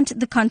here and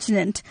the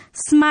continent.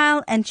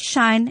 Smile and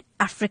shine,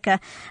 Africa.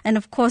 And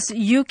of course,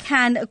 you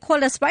can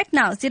call us right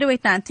now,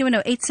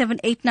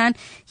 089-310-8789.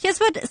 Here's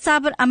what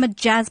Sabar Ahmed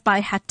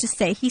Jazbai had to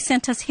say. He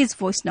sent us his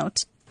voice note.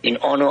 In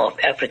honor of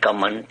Africa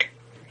Month,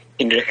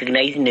 in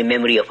recognizing the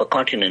memory of a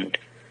continent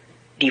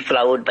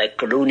deflowered by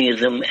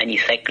colonialism and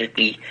is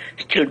cyclically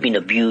still being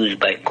abused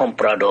by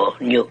comprador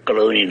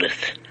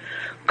neo-colonialists,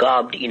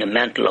 garbed in a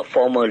mantle of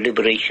former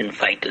liberation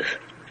fighters.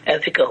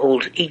 Africa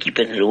holds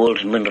 80% of the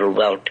world's mineral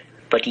wealth,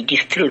 but it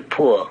is still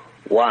poor.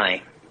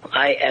 Why?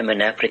 I am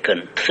an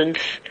African. Since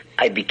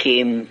I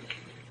became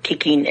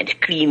kicking and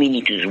screaming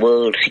into this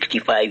world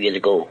 65 years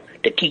ago,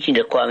 the teachings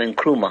of Kwame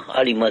Nkrumah,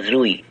 Ali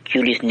Mazrui,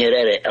 Julius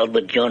Nyerere,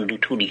 Albert John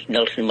Lutuli,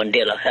 Nelson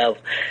Mandela have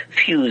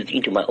fused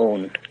into my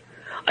own.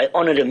 I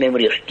honor the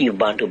memory of Steve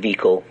Bantu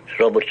Biko,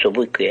 Robert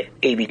Sobukwe,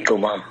 A.B.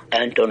 Kumar,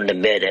 Anton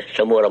Lembede,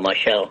 Samora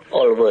Machel,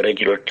 Oliver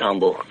Reginald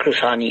Tambo, Chris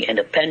Hani, and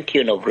a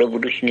pantheon of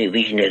revolutionary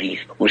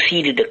visionaries who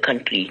seeded the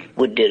country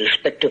with their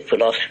respective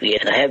philosophy,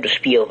 and I have the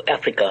spear of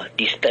Africa,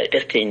 this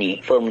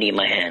destiny, firmly in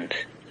my hands.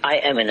 I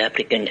am an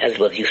African, as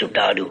was Yusuf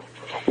Dadu,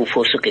 who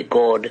forsook a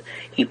God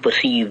he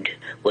perceived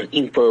was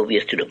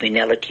impervious to the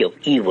venality of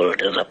evil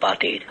that was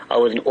apartheid. I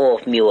was in awe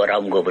of Miwa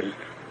Ramgoban,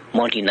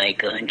 Monty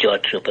Naika, and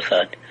George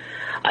Surprasad.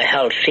 I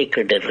held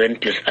sacred the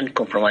relentless,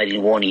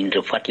 uncompromising warnings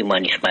of Fatima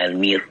and Ismail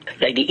Mir.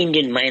 Like the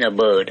Indian myna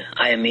bird,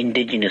 I am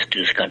indigenous to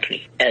this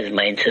country, as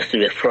my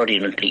ancestors were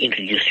fraudulently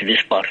introduced to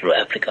this part of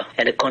Africa,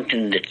 and a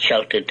continent that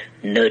sheltered,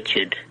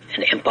 nurtured,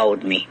 and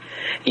empowered me,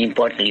 and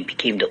importantly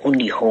became the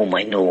only home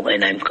I know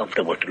and I am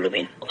comfortable to live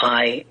in.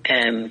 I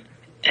am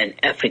an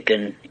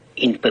African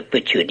in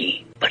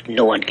perpetuity, but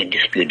no one can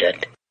dispute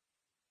that.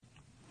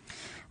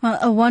 Well,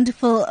 a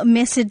wonderful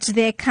message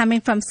there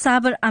coming from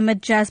Sabar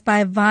Ahmed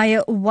Jazbai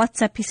via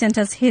WhatsApp. He sent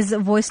us his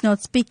voice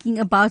note speaking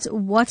about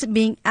what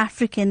being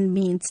African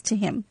means to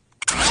him.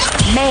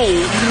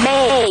 May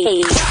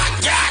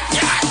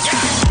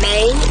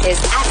is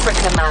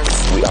Africa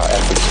Month. We are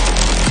African.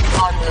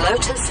 On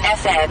Lotus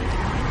FM.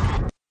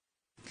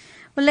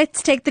 Well,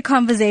 let's take the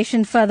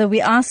conversation further.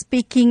 We are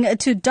speaking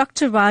to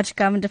Dr. Raj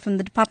Govender from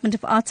the Department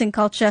of Arts and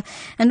Culture,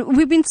 and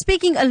we've been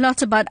speaking a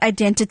lot about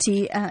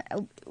identity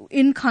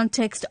in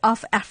context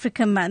of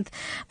Africa Month.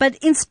 But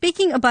in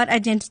speaking about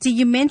identity,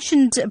 you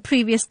mentioned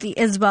previously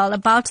as well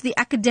about the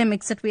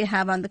academics that we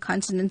have on the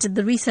continent,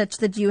 the research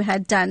that you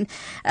had done,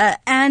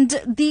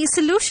 and the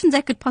solutions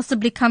that could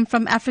possibly come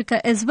from Africa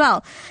as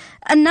well.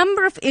 A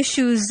number of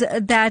issues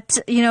that,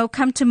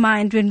 come to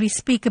mind when we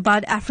speak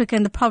about Africa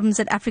and the problems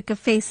that Africa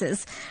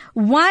faces.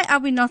 Why are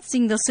we not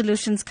seeing those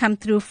solutions come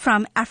through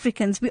from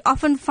Africans? We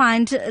often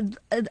find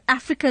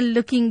Africa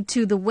looking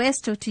to the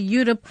West or to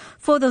Europe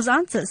for those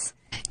answers.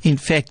 In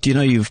fact,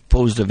 you've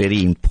posed a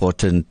very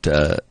important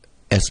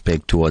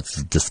aspect towards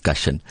the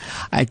discussion.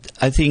 I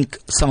think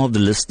some of the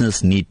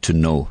listeners need to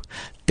know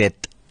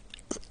that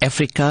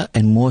Africa,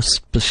 and more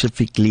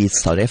specifically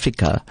South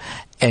Africa,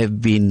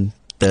 have been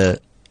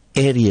the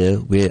area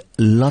where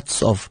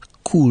lots of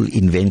cool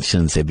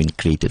inventions have been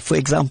created. For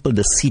example,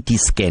 the CT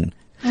scan.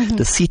 Mm-hmm.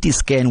 The CT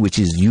scan, which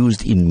is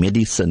used in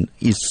medicine,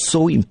 is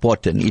so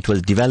important. It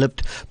was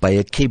developed by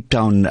a Cape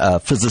Town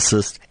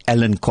physicist,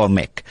 Alan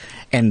Cormack,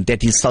 and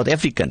that is South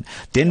African.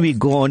 Then we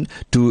go on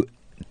to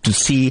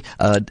see,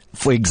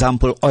 for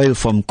example, oil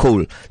from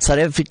coal.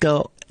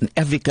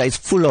 Africa is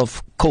full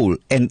of coal,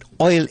 and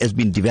oil has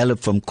been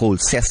developed from coal,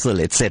 sessile,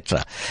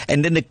 etc.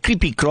 And then the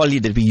creepy crawly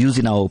that we use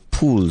in our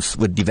pools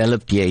were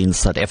developed here in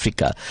South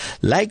Africa.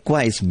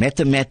 Likewise,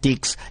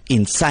 mathematics,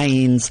 in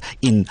science,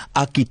 in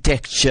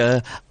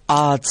architecture,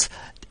 arts,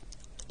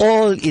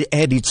 all it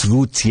had its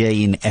roots here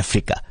in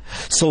Africa.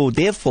 So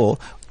therefore,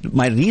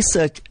 my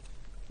research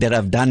that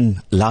I've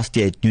done last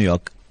year at New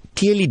York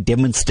clearly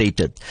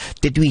demonstrated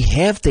that we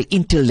have the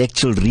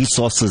intellectual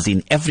resources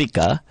in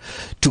Africa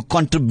to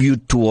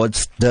contribute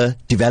towards the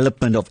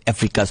development of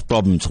Africa's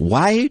problems.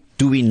 Why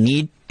do we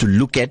need to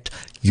look at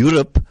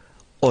Europe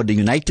or the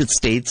United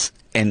States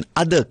and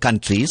other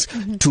countries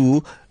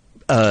to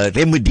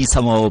remedy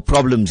some of our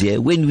problems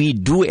here when we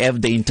do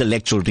have the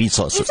intellectual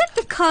resources? Is it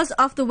because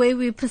of the way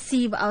we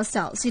perceive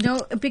ourselves?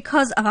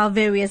 Because of our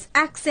various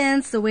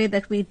accents, the way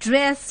that we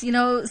dress,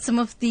 some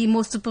of the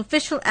most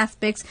superficial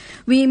aspects,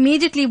 we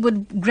immediately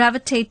would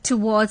gravitate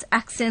towards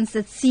accents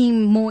that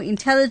seem more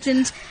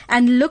intelligent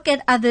and look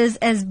at others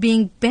as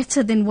being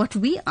better than what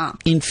we are.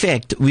 In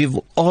fact, we've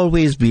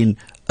always been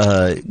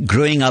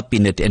growing up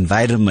in that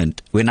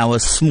environment when I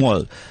was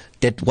small,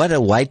 that what a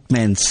white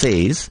man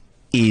says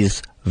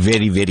is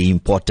very, very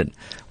important.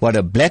 What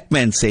a black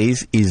man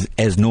says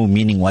has no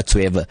meaning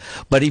whatsoever.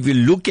 But if you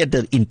look at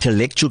the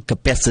intellectual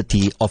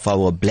capacity of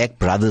our black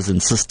brothers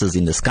and sisters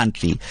in this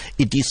country,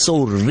 it is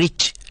so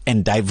rich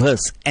and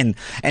diverse, and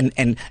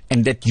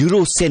that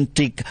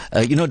Eurocentric,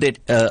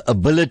 that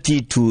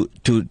ability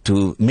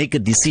to make a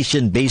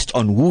decision based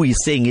on who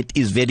is saying it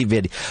is very,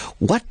 very.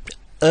 What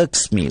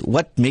irks me,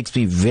 what makes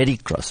me very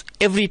cross,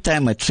 every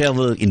time I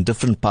travel in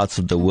different parts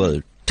of the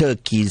world,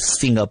 Turkey,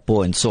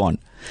 Singapore, and so on,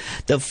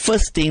 the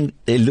first thing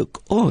they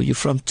look, oh, you're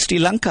from Sri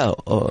Lanka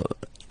or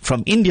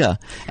from India.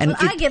 And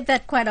I get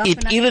that quite often.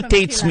 It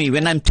irritates me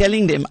when I'm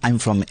telling them I'm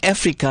from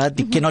Africa.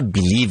 They cannot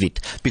believe it,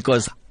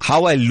 because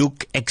how I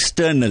look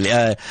externally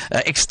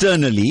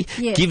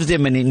gives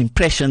them an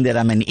impression that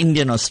I'm an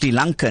Indian or Sri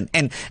Lankan.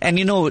 And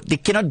you know, they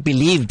cannot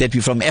believe that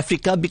we're from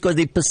Africa because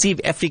they perceive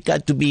Africa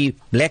to be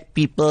black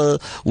people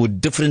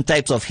with different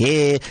types of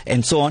hair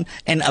and so on,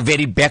 and are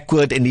very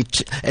backward.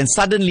 And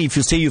suddenly, if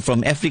you say you're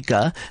from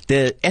Africa,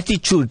 the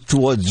attitude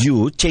towards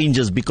you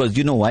changes, because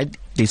you know what?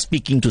 They're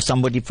speaking to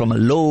somebody from a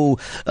low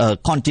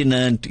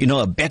continent, you know,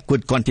 a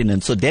backward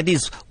continent. So that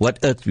is what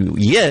Earth.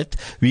 Yet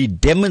we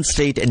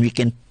demonstrate and we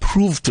can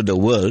prove to the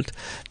world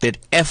that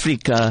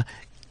Africa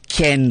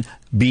can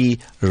be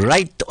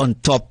right on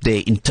top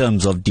there in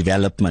terms of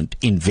development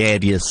in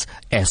various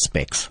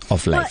aspects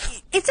of life.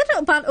 Well, is it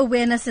about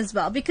awareness as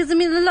well? Because, I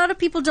mean, a lot of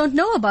people don't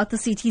know about the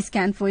CT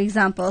scan, for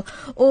example,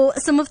 or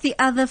some of the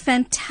other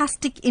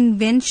fantastic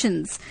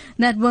inventions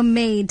that were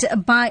made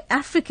by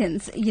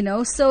Africans, you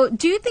know. So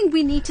do you think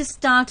we need to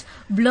start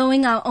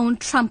blowing our own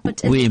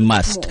trumpet? We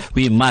must.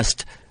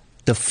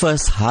 The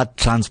first heart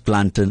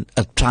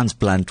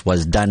transplant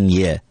was done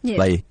here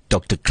by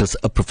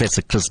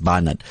Professor Chris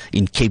Barnard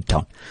in Cape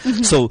Town.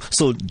 So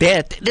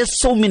there's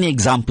so many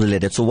examples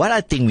of that. So what I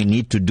think we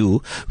need to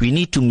do, we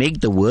need to make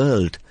the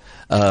world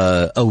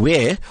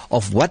aware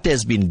of what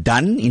has been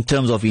done in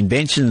terms of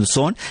invention and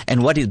so on,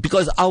 and what is,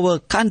 because our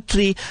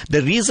country,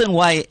 the reason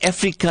why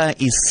Africa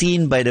is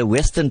seen by the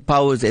Western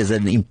powers as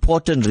an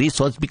important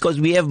resource, because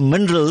we have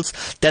minerals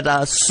that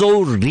are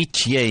so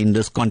rich here in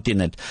this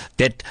continent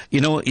that,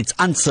 you know, it's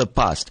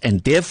unsurpassed,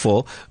 and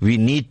therefore we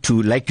need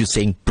to, like you're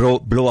saying,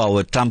 blow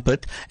our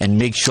trumpet and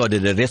make sure that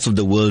the rest of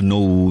the world know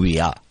who we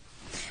are.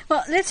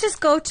 Well, let's just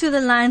go to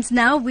the lines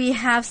now. We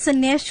have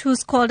Sanesh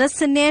who's called us.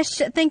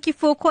 Sanesh, thank you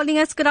for calling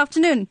us. Good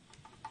afternoon.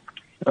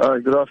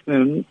 Good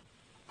afternoon,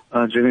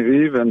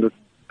 Genevieve and the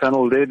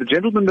panel there. The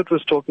gentleman that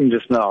was talking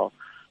just now,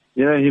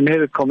 you know, he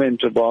made a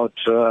comment about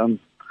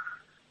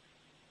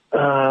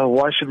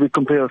why should we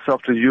compare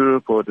ourselves to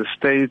Europe or the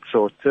States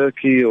or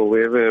Turkey or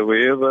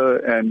wherever,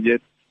 and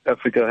yet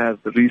Africa has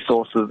the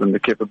resources and the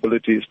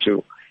capabilities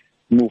to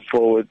move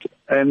forward.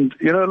 And,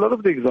 you know, a lot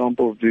of the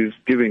examples he's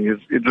giving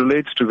it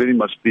relates to very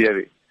much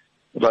theory,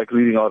 like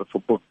reading out of a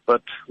book,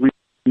 but we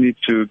need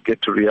to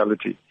get to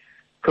reality.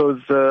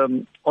 Because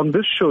on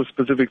this show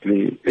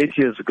specifically, 8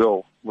 years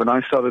ago, when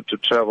I started to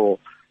travel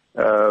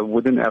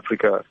within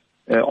Africa,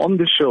 on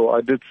this show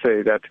I did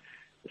say that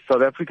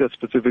South Africa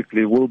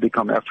specifically will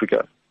become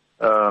Africa.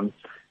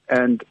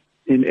 And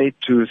in 10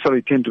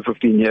 to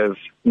 15 years.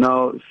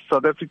 Now,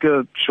 South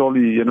Africa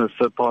surely, you know,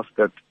 surpassed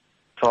that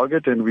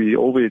target, and we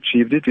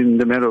overachieved it. In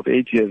the matter of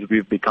 8 years,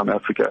 we've become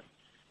Africa.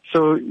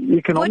 So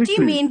economically, what do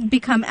you mean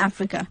become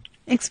Africa?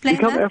 Explain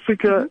become that.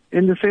 Africa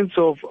in the sense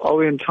of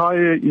our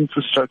entire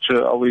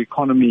infrastructure, our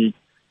economy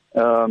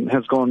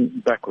has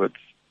gone backwards.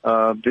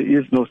 There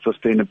is no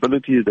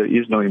sustainability. There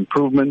is no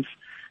improvements.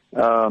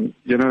 You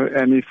know,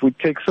 and if we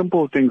take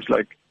simple things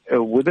like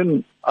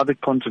within other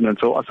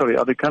continents,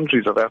 other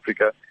countries of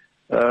Africa,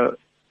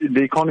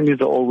 the economies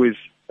are always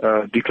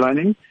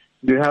declining.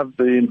 You have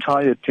the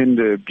entire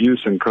tender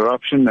abuse and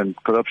corruption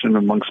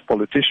amongst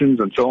politicians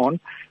and so on.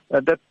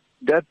 That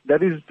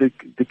is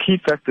the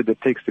key factor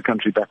that takes the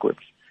country backwards.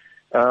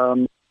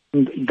 And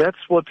that's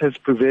what has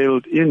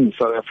prevailed in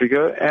South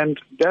Africa, and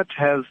that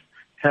has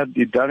had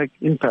the direct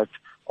impact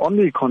on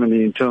the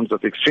economy in terms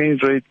of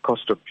exchange rate,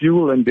 cost of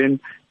fuel, and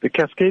then the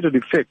cascaded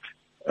effect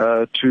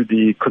to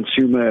the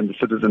consumer and the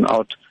citizen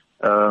out,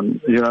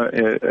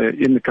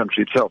 in the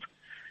country itself.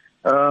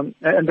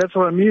 And that's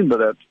what I mean by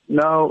that.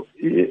 Now,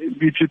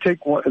 if you take,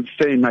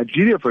 say,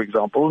 Nigeria, for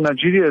example,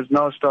 Nigeria is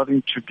now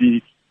starting to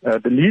be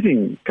the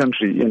leading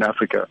country in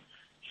Africa.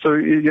 So,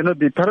 you know,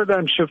 the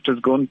paradigm shift has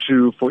gone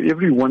to, for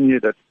every 1 year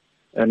that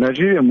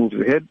Nigeria moves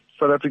ahead,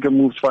 South Africa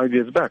moves 5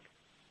 years back.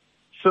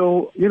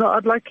 So, you know,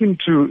 I'd like him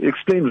to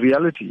explain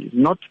reality,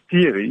 not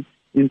theory,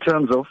 in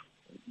terms of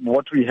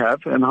what we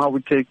have and how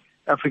we take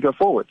Africa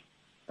forward.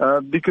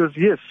 Because,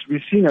 yes,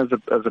 we're seen as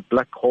a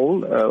black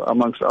hole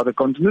amongst other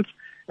continents,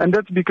 and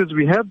that's because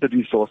we have the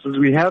resources,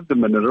 we have the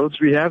minerals,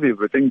 we have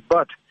everything,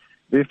 but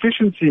the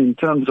efficiency in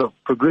terms of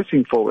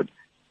progressing forward,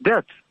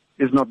 that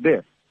is not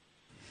there.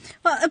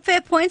 Well, a fair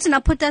point, and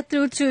I'll put that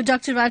through to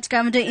Dr. Raj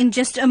Govender in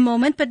just a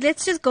moment, but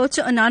let's just go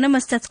to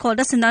Anonymous that's called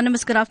us.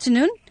 Anonymous, good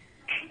afternoon.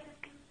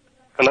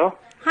 Hello?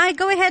 Hi,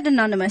 go ahead,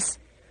 Anonymous.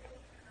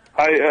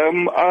 Hi,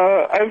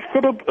 I've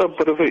got a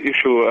bit of an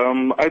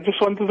issue. I just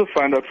wanted to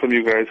find out from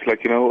you guys,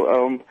 like, you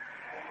know,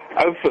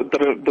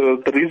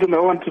 the reason I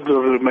wanted to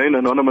remain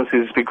anonymous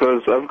is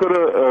because I've got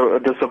a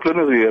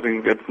disciplinary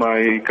hearing at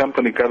my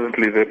company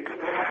currently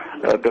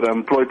that I'm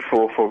employed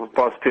for the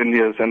past 10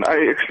 years, and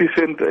I actually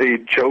sent a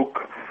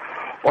joke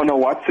on a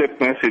WhatsApp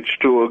message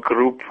to a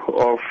group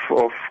of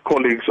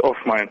colleagues of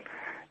mine,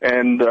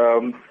 and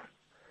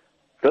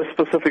this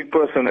specific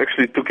person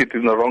actually took it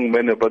in the wrong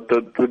manner, but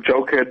the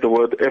joke had the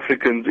word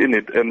Africans in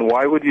it, and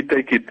why would you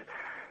take it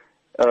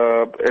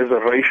as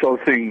a racial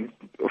thing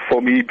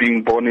for me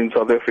being born in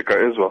South Africa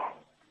as well?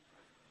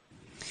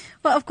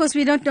 Well, of course,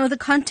 we don't know the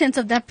contents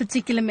of that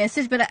particular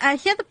message, but I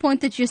hear the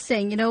point that you're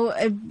saying.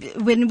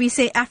 When we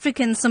say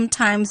African,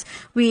 sometimes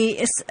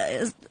it's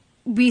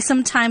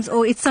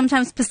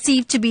sometimes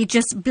perceived to be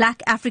just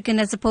black African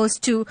as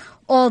opposed to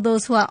all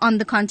those who are on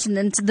the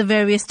continent, the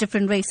various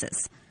different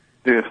races.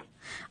 Yeah.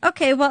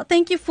 Okay, well,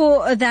 thank you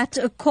for that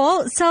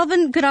call.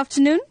 Salvan, good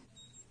afternoon.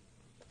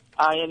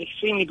 An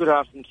extremely good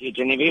afternoon to you,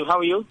 Genevieve. How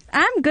are you?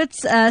 I'm good,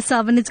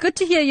 Salvan. It's good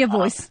to hear your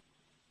voice.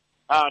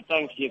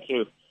 Thanks, you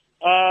too.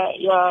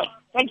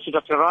 Thanks to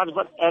Dr. Raj.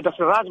 But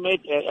Dr. Raj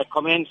made a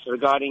comment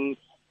regarding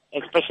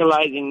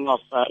specializing of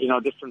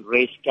different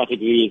race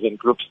categories and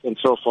groups and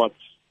so forth,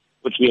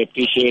 which we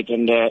appreciate.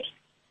 And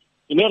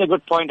he made a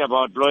good point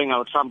about blowing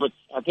our trumpets.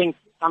 I think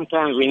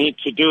sometimes we need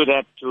to do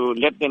that to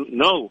let them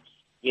know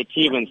the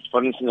achievements,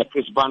 for instance, like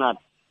Chris Barnard.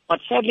 But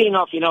sadly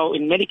enough,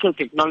 in medical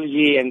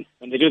technology and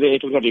when they do the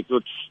AAA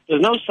recruit,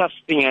 there's no such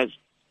thing as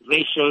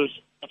racial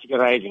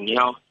categorizing.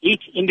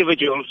 Each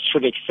individual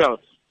should excel.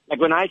 Like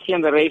when I see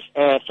on the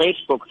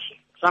Facebook,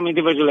 some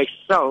individual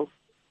excel,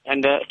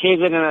 and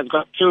KZN has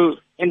got 2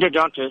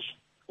 endodontists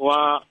who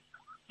are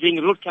doing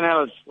root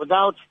canals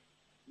without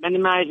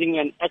minimizing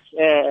and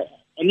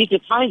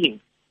anesthetizing,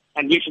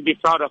 and we should be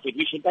proud of it.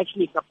 We should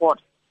actually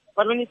support.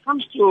 But when it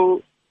comes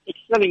to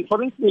excelling,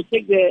 for instance,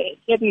 take the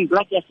certain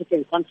black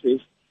African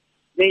countries,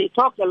 they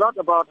talk a lot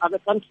about other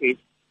countries,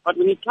 but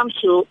when it comes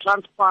to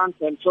transplants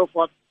and so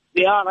forth,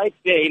 they are right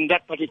there in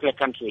that particular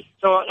country.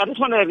 So I just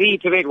want to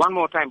reiterate one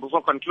more time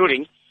before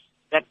concluding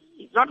that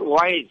it's not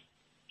wise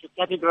to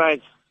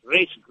categorize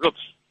race groups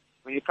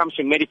when it comes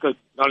to medical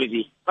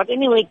technology. But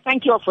anyway,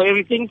 thank you all for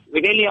everything.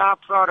 We really are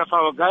proud of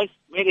our guys.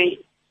 May they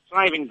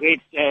thrive in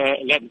great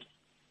length.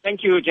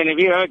 Thank you,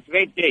 Genevieve. Have a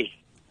great day.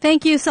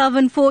 Thank you,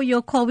 Salvan, for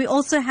your call. We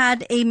also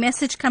had a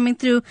message coming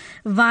through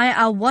via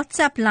our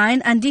WhatsApp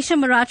line.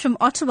 Andisha Maraj from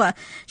Ottawa.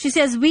 She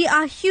says, we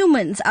are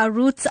humans. Our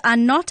roots are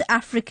not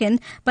African,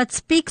 but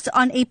speaks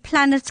on a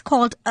planet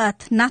called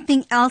Earth.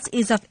 Nothing else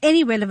is of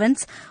any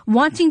relevance.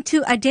 Wanting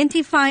to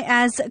identify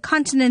as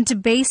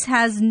continent base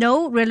has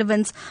no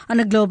relevance on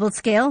a global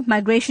scale.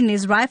 Migration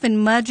is rife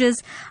and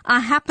mergers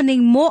are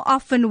happening more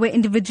often where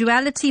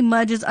individuality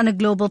merges on a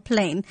global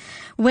plane.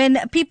 When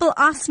people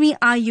ask me,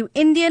 are you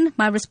Indian?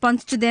 My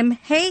response to them,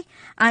 hey,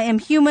 I am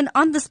human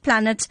on this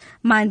planet.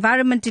 My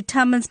environment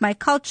determines my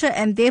culture,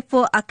 and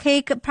therefore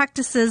archaic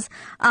practices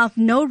are of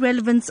no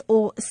relevance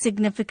or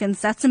significance.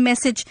 That's a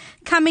message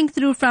coming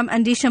through from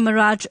Andisha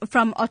Maraj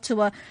from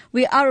Ottawa.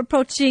 We are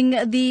approaching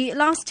the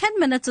last 10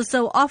 minutes or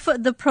so of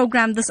the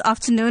program this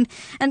afternoon,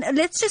 and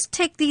let's just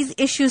take these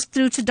issues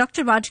through to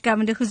Dr. Raj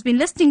Govender, who's been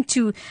listening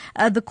to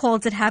the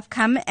calls that have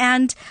come.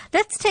 And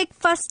let's take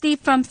firstly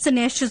from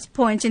Sanesh's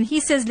point, and he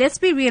says, let's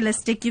be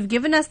realistic. You've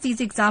given us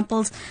these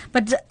examples,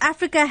 but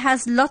Africa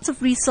has lots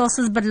of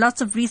resources, but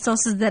lots of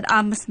resources that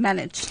are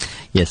mismanaged.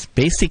 Yes,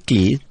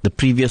 basically, the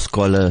previous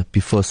caller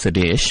before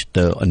Sadesh,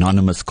 the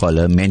anonymous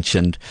caller,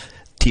 mentioned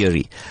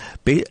theory.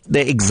 The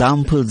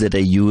examples that I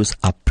use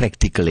are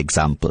practical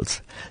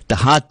examples. The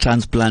heart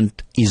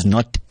transplant is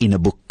not in a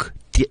book,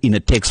 in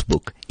a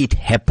textbook. It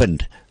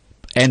happened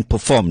and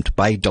performed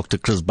by Dr.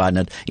 Chris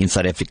Barnard in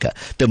South Africa.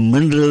 The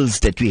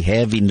minerals that we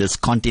have in this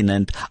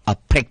continent are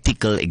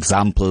practical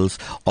examples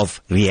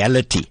of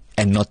reality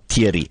and not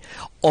theory.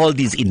 All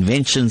these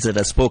inventions that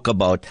I spoke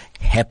about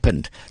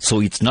happened. So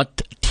it's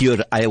not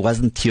I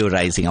wasn't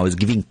theorizing. I was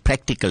giving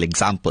practical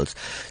examples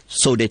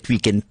so that we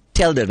can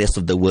tell the rest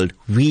of the world,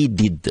 we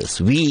did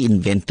this, we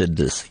invented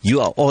this, you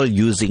are all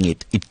using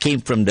it. It came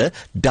from the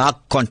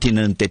dark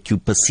continent that you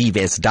perceive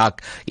as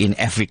dark in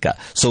Africa.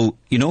 So,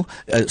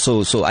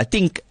 so I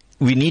think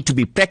we need to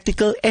be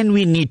practical and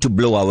we need to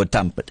blow our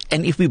trumpet.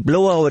 And if we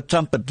blow our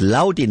trumpet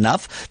loud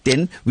enough,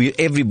 then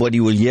everybody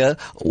will hear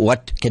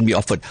what can be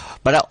offered.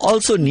 But I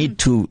also need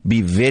to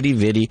be very,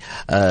 very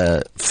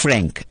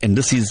frank, and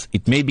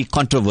it may be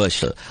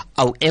controversial.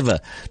 However,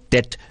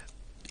 that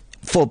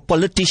for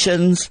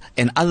politicians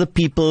and other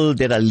people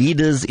that are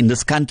leaders in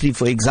this country,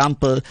 for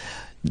example,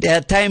 there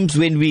are times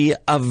when we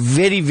are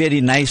very,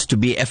 very nice to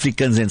be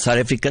Africans and South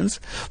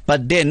Africans,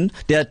 but then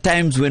there are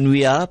times when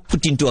we are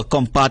put into a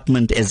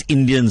compartment as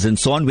Indians and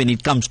so on when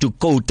it comes to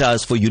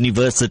quotas for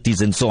universities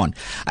and so on.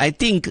 I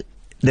think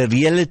the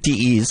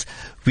reality is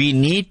we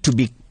need to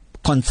be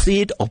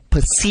considered or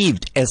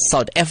perceived as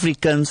South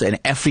Africans and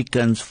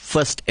Africans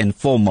first and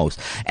foremost.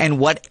 And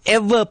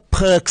whatever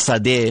perks are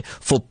there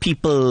for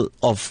people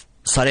of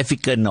South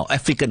African or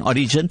African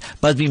origin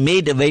must be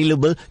made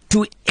available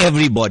to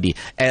everybody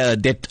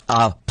that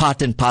are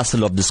part and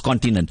parcel of this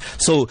continent.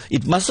 So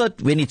it must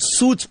not, when it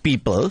suits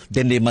people,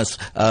 then they must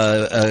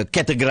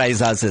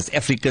categorize us as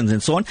Africans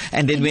and so on.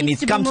 And then when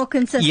it comes,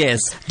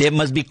 yes, there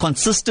must be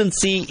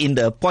consistency in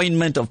the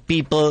appointment of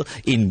people,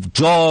 in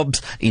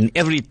jobs, in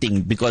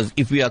everything. Because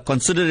if we are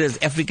considered as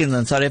Africans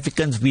and South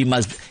Africans, we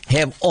must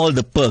have all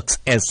the perks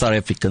as South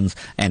Africans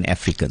and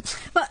Africans.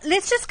 But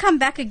let's just come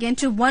back again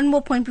to one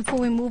more point before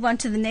we move on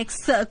to the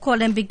next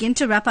call and begin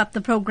to wrap up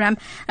the program.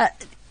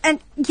 And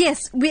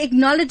yes, we're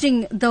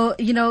acknowledging, though,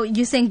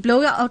 you're saying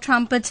blow our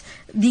trumpet.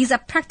 These are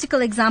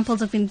practical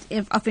examples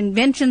of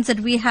inventions that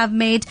we have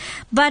made.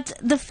 But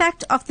the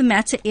fact of the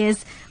matter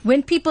is,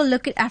 when people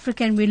look at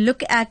Africa and we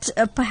look at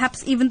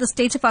perhaps even the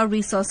state of our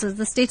resources,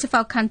 the state of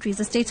our countries,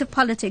 the state of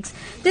politics,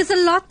 there's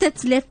a lot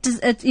that's left,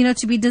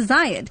 to be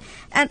desired.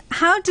 And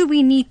how do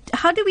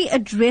we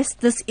address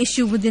this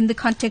issue within the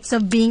context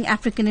of being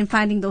African and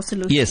finding those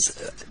solutions?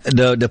 Yes,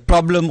 the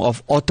problem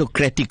of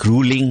autocratic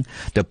ruling,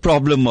 the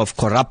problem of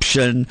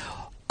corruption,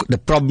 the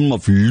problem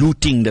of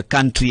looting the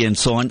country and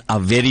so on are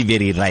very,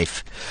 very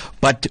rife.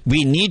 But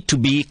we need to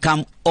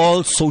become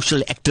all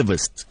social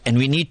activists, and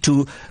we need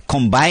to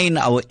combine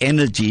our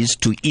energies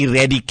to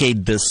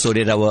eradicate this so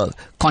that our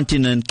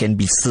continent can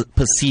be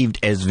perceived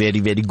as very,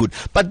 very good.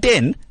 But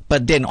then,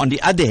 on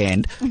the other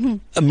hand,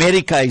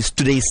 America is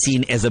today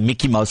seen as a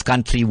Mickey Mouse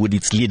country with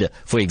its leader,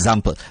 for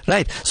example,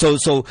 right? So,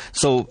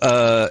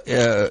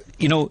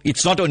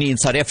 it's not only in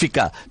South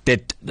Africa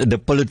that the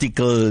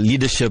political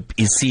leadership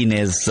is seen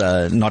as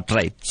not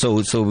right.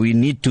 So we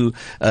need to,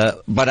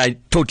 but I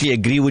totally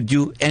agree with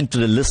you and to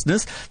the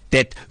listeners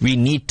that we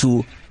need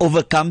to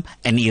overcome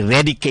and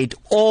eradicate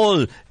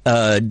all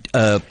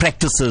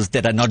practices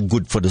that are not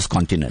good for this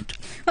continent.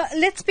 Well,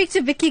 let's speak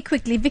to Vicky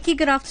quickly. Vicky,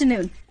 good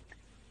afternoon.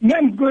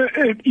 Ma'am,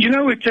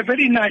 it's a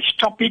very nice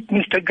topic.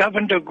 Dr.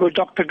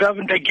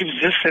 Govender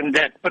gives this and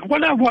that. But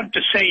what I want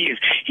to say is,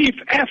 if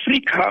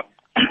Africa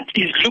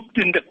is looked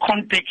in the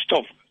context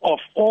of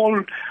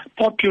all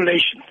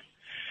population,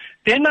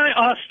 then I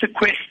ask the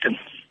question,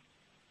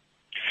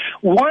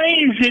 why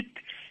is it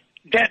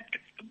that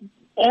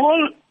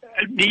all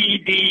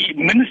the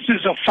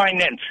ministers of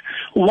finance,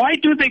 why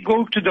do they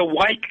go to the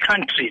white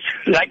countries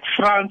like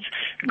France,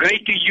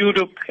 Greater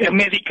Europe,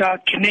 America,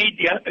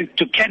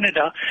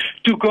 Canada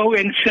to go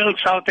and sell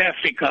South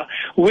Africa,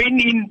 when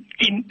in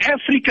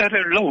Africa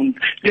alone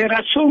there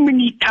are so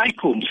many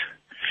tycoons?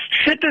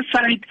 Set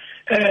aside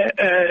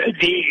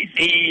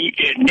the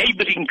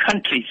neighboring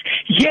countries.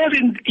 Here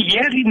in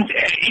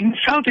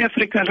South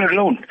Africa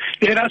alone,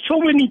 there are so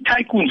many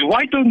tycoons.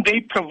 Why don't they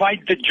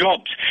provide the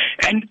jobs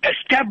and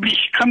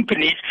establish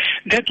companies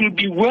that will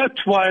be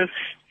worthwhile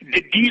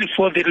the deal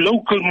for the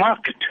local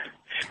market?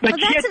 But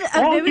that's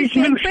a very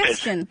fair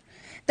question.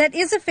 That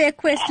is a fair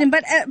question,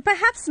 but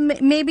perhaps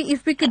maybe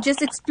if we could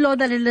just explore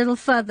that a little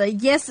further.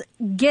 Yes,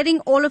 getting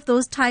all of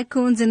those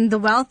tycoons and the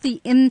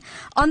wealthy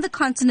on the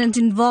continent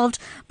involved,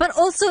 but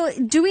also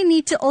do we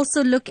need to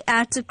also look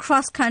at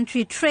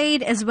cross-country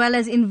trade as well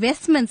as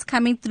investments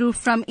coming through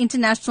from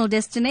international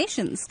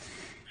destinations?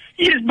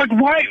 Yes, but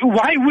why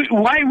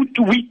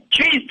do we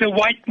chase the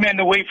white man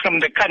away from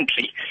the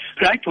country,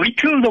 right? We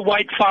kill the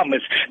white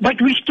farmers, but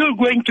we're still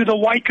going to the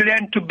white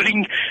land to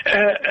bring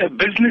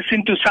business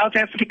into South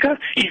Africa?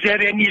 Is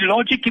there any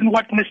logic in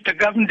what Mr.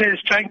 Govender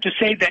is trying to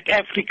say, that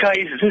Africa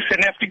is this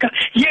and Africa?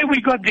 Yeah, we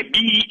got the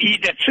BEE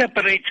that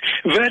separates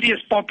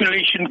various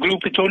population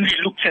groups. It only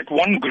looks at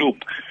one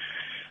group.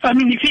 I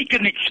mean, if he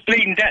can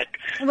explain that,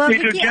 well,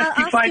 it will Vicky, I'll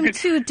ask him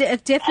to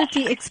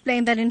definitely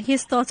explain that in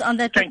his thoughts on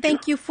that. But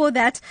thank you for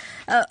that.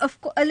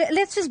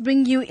 Let's just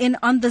bring you in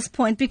on this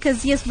point,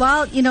 because yes,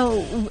 while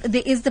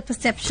there is the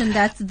perception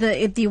that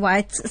the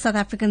white South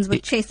Africans were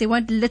chased, they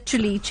weren't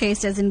literally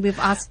chased, as in we've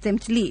asked them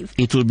to leave.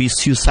 It will be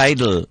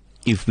suicidal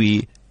if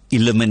we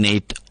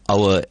eliminate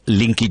our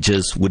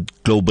linkages with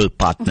global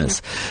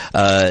partners.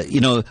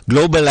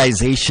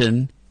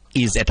 Globalization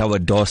is at our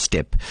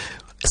doorstep.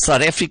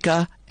 South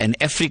Africa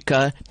and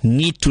Africa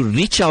need to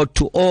reach out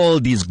to all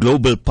these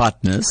global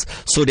partners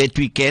so that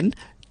we can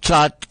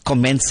start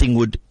commencing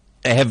with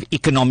have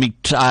economic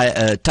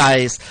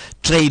ties,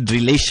 trade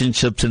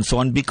relationships and so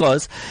on,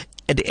 because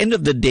at the end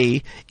of the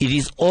day, it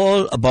is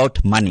all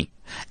about money.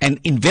 And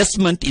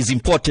investment is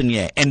important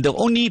here. And the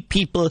only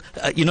people,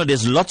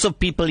 there's lots of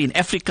people in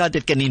Africa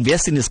that can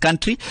invest in this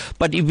country.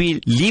 But if we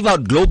leave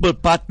out global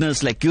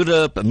partners like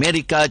Europe,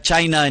 America,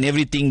 China and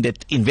everything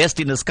that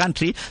invest in this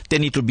country,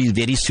 then it will be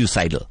very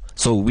suicidal.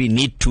 So we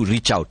need to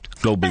reach out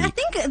globally. But I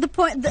think the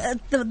point,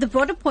 the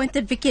broader point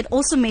that Vicky had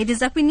also made is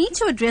that we need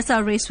to address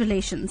our race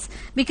relations,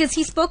 because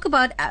he spoke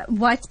about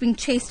whites being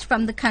chased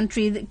from the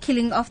country, the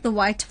killing of the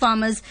white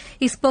farmers.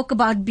 He spoke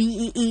about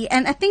BEE,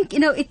 and I think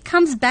it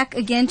comes back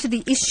again to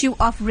the issue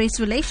of race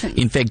relations.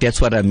 In fact,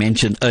 that's what I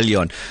mentioned early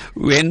on.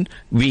 When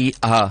we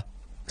are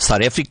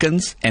South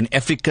Africans and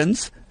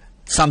Africans,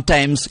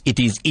 sometimes it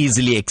is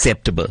easily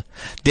acceptable.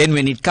 Then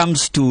when it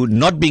comes to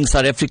not being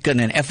South African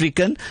and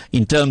African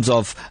in terms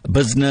of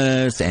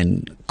business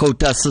and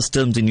quota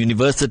systems in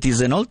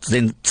universities and all,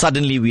 then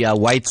suddenly we are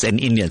whites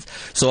and Indians.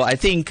 So I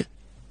think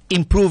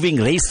improving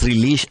race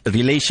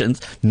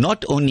relations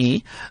not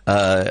only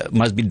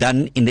must be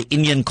done in the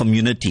Indian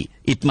community,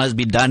 it must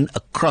be done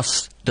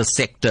across the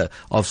sector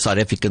of South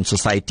African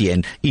society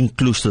and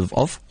inclusive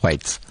of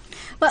whites.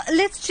 Well,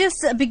 let's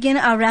just begin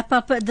our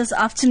wrap-up this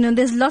afternoon.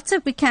 There's lots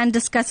that we can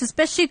discuss,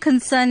 especially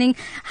concerning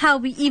how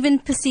we even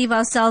perceive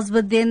ourselves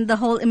within the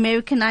whole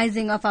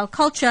Americanizing of our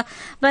culture.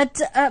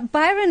 But,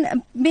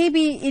 Byron,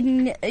 maybe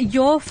in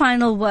your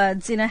final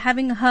words,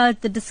 having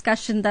heard the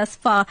discussion thus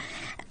far,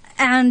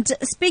 And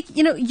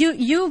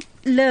you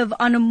live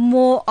on a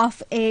more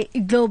of a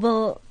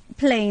global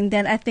plane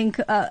than I think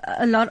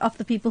a lot of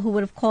the people who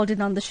would have called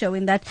in on the show,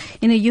 in that,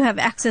 you have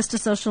access to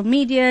social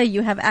media,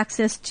 you have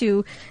access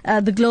to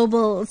the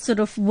global sort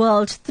of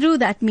world through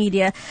that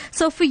media.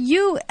 So for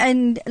you,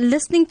 and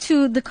listening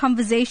to the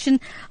conversation,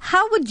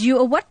 how would you,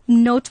 or what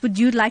note would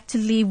you like to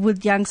leave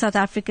with young South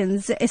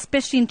Africans,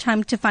 especially in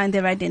trying to find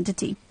their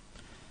identity?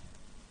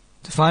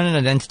 To find an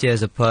identity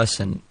as a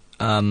person,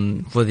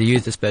 for the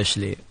youth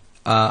especially,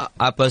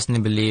 I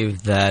personally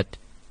believe that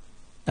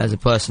as a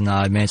person,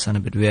 now it may sound a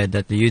bit weird,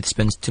 that the youth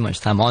spends too much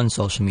time on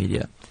social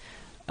media,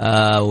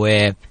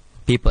 where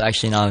people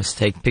actually now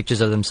take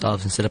pictures of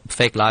themselves and set up a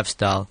fake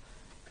lifestyle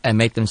and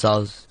make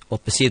themselves or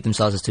perceive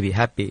themselves as to be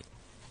happy.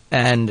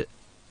 And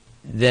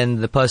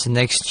then the person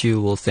next to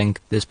you will think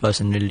this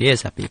person really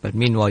is happy, but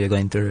meanwhile you're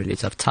going through a really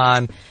tough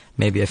time,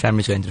 maybe your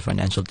family's going through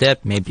financial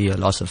debt, maybe a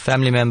loss of a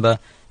family member,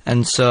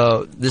 and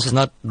so this is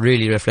not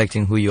really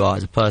reflecting who you are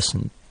as a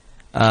person.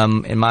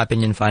 In my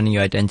opinion, finding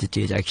your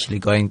identity is actually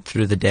going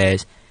through the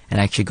days and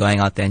actually going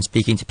out there and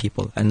speaking to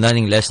people and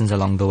learning lessons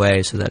along the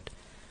way, so that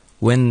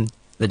when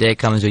the day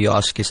comes where you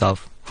ask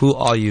yourself, who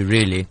are you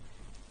really,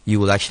 you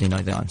will actually know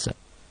the answer.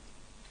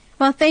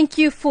 Well, thank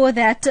you for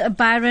that,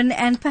 Byron.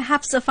 And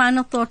perhaps a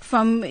final thought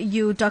from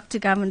you, Dr.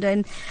 Govender,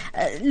 and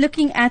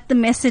looking at the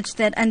message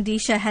that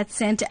Andisha had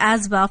sent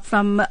as well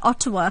from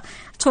Ottawa,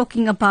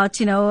 talking about,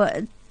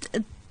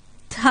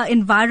 her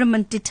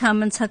environment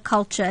determines her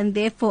culture, and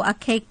therefore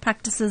archaic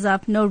practices are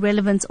of no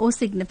relevance or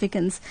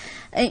significance.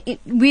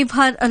 We've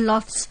heard a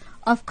lot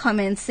of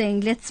comments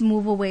saying, let's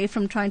move away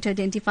from trying to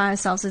identify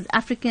ourselves as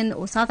African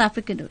or South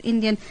African or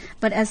Indian,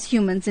 but as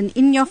humans. And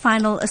in your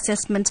final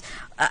assessment,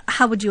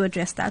 how would you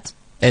address that?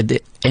 At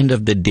the end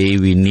of the day,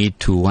 we need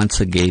to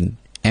once again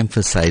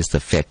emphasize the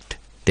fact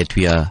that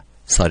we are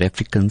South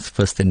Africans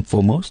first and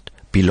foremost,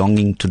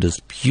 belonging to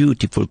this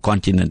beautiful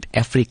continent,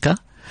 Africa,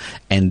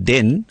 and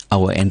then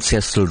our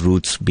ancestral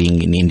roots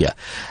being in India.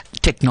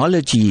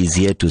 Technology is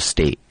here to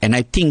stay, and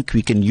I think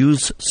we can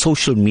use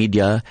social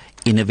media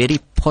in a very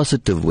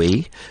positive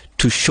way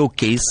to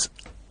showcase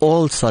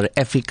all South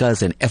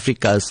Africa's and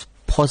Africa's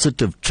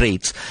positive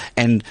traits,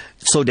 and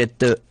so that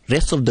the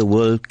rest of the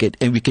world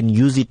and we can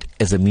use it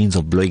as a means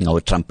of blowing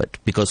our trumpet,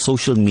 because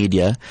social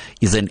media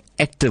is an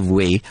active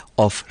way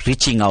of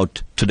reaching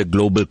out to the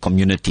global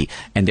community.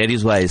 And that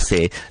is why I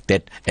say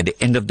that at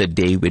the end of the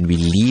day, when we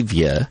leave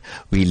here,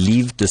 we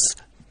leave this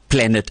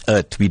planet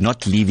Earth. We're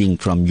not leaving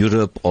from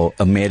Europe or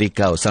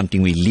America or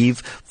something. We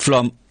leave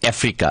from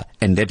Africa,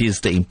 and that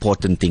is the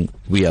important thing.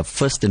 We are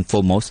first and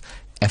foremost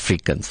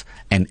Africans.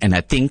 And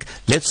I think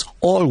let's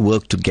all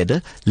work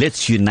together.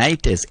 Let's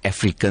unite as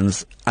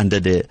Africans under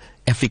the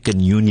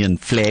African Union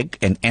flag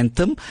and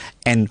anthem,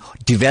 and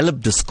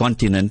develop this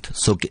continent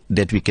so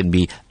that we can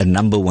be a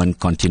number one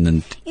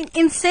continent.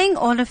 In saying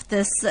all of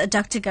this,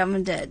 Dr.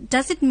 Govender,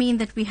 does it mean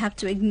that we have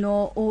to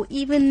ignore or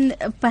even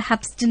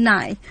perhaps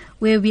deny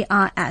where we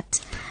are at?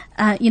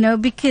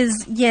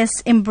 Because yes,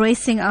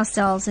 embracing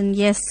ourselves, and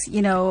yes,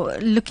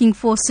 looking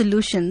for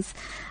solutions.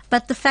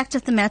 But the fact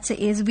of the matter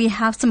is we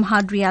have some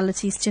hard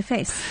realities to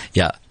face.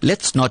 Yeah,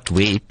 let's not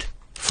wait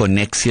for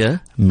next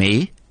year,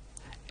 May,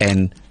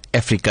 and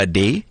Africa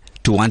Day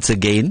to once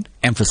again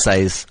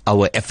emphasize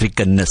our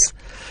Africanness.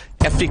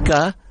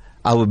 Africa,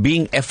 our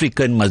being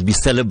African must be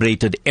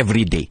celebrated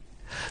every day.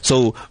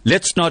 So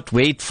let's not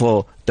wait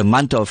for the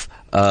month of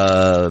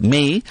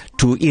May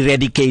to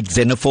eradicate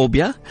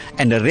xenophobia,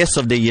 and the rest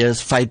of the years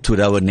fight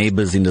with our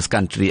neighbors in this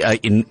country,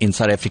 in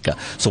South Africa.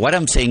 So what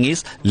I'm saying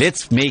is,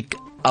 let's make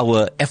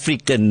our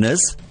Africanness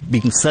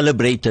being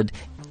celebrated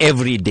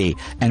every day,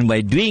 and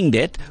by doing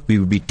that we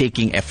will be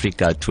taking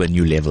Africa to a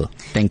new level.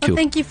 Thank you.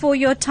 Thank you for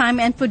your time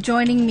and for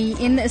joining me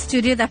in the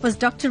studio. That was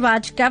Dr.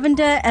 Raj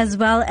Govender as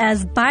well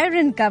as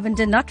Byron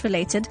Govender, not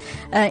related,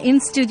 in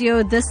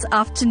studio this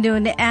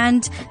afternoon.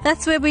 And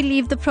that's where we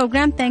leave the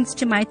program. Thanks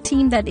to my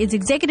team, that is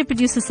executive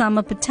producer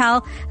Salma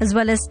Patel, as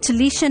well as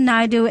Talisha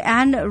Naidu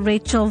and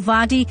Rachel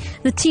Vardy.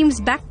 The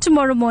team's back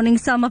tomorrow morning.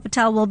 Salma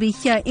Patel will be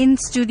here in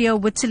studio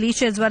with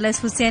Talisha as well as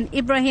Hussein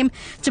Ibrahim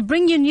to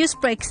bring you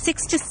Newsbreak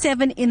 6 to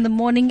 7 in the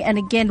morning, and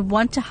again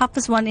 1 to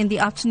 1:30 in the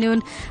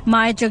afternoon.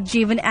 Maya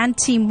Jagjeevan and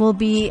team will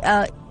be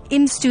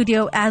in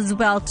studio as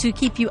well to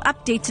keep you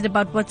updated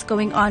about what's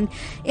going on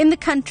in the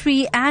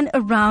country and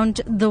around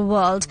the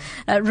world.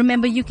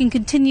 Remember, you can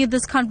continue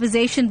this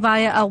conversation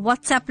via our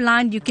WhatsApp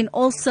line. You can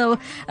also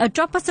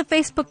drop us a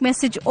Facebook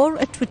message or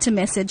a Twitter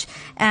message.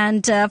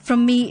 And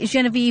from me,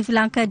 Genevieve,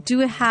 Lanka, do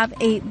have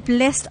a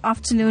blessed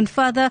afternoon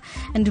further,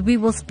 and we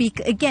will speak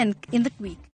again in the week.